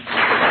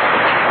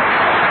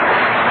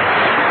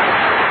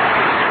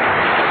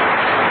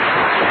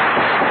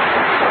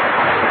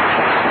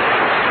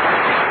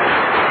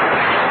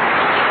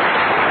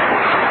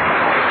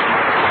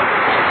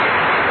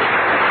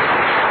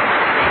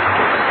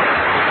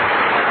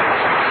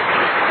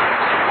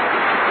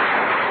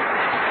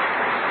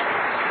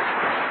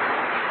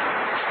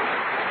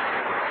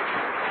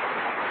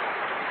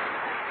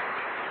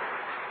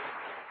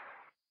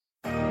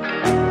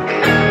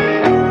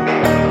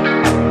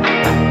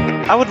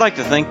 I would like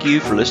to thank you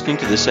for listening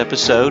to this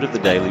episode of the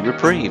Daily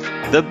Reprieve,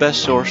 the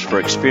best source for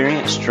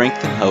experience,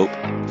 strength, and hope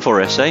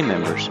for SA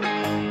members.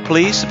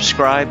 Please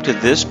subscribe to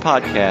this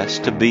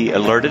podcast to be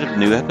alerted of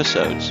new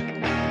episodes.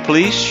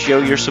 Please show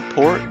your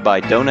support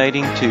by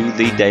donating to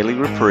the Daily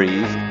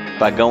Reprieve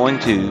by going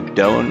to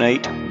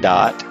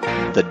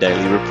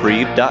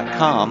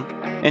donate.thedailyreprieve.com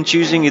and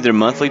choosing either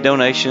monthly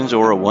donations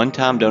or a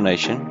one-time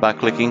donation by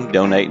clicking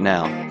Donate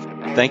Now.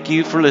 Thank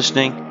you for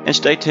listening, and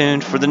stay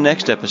tuned for the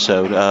next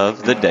episode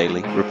of The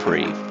Daily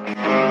Reprieve.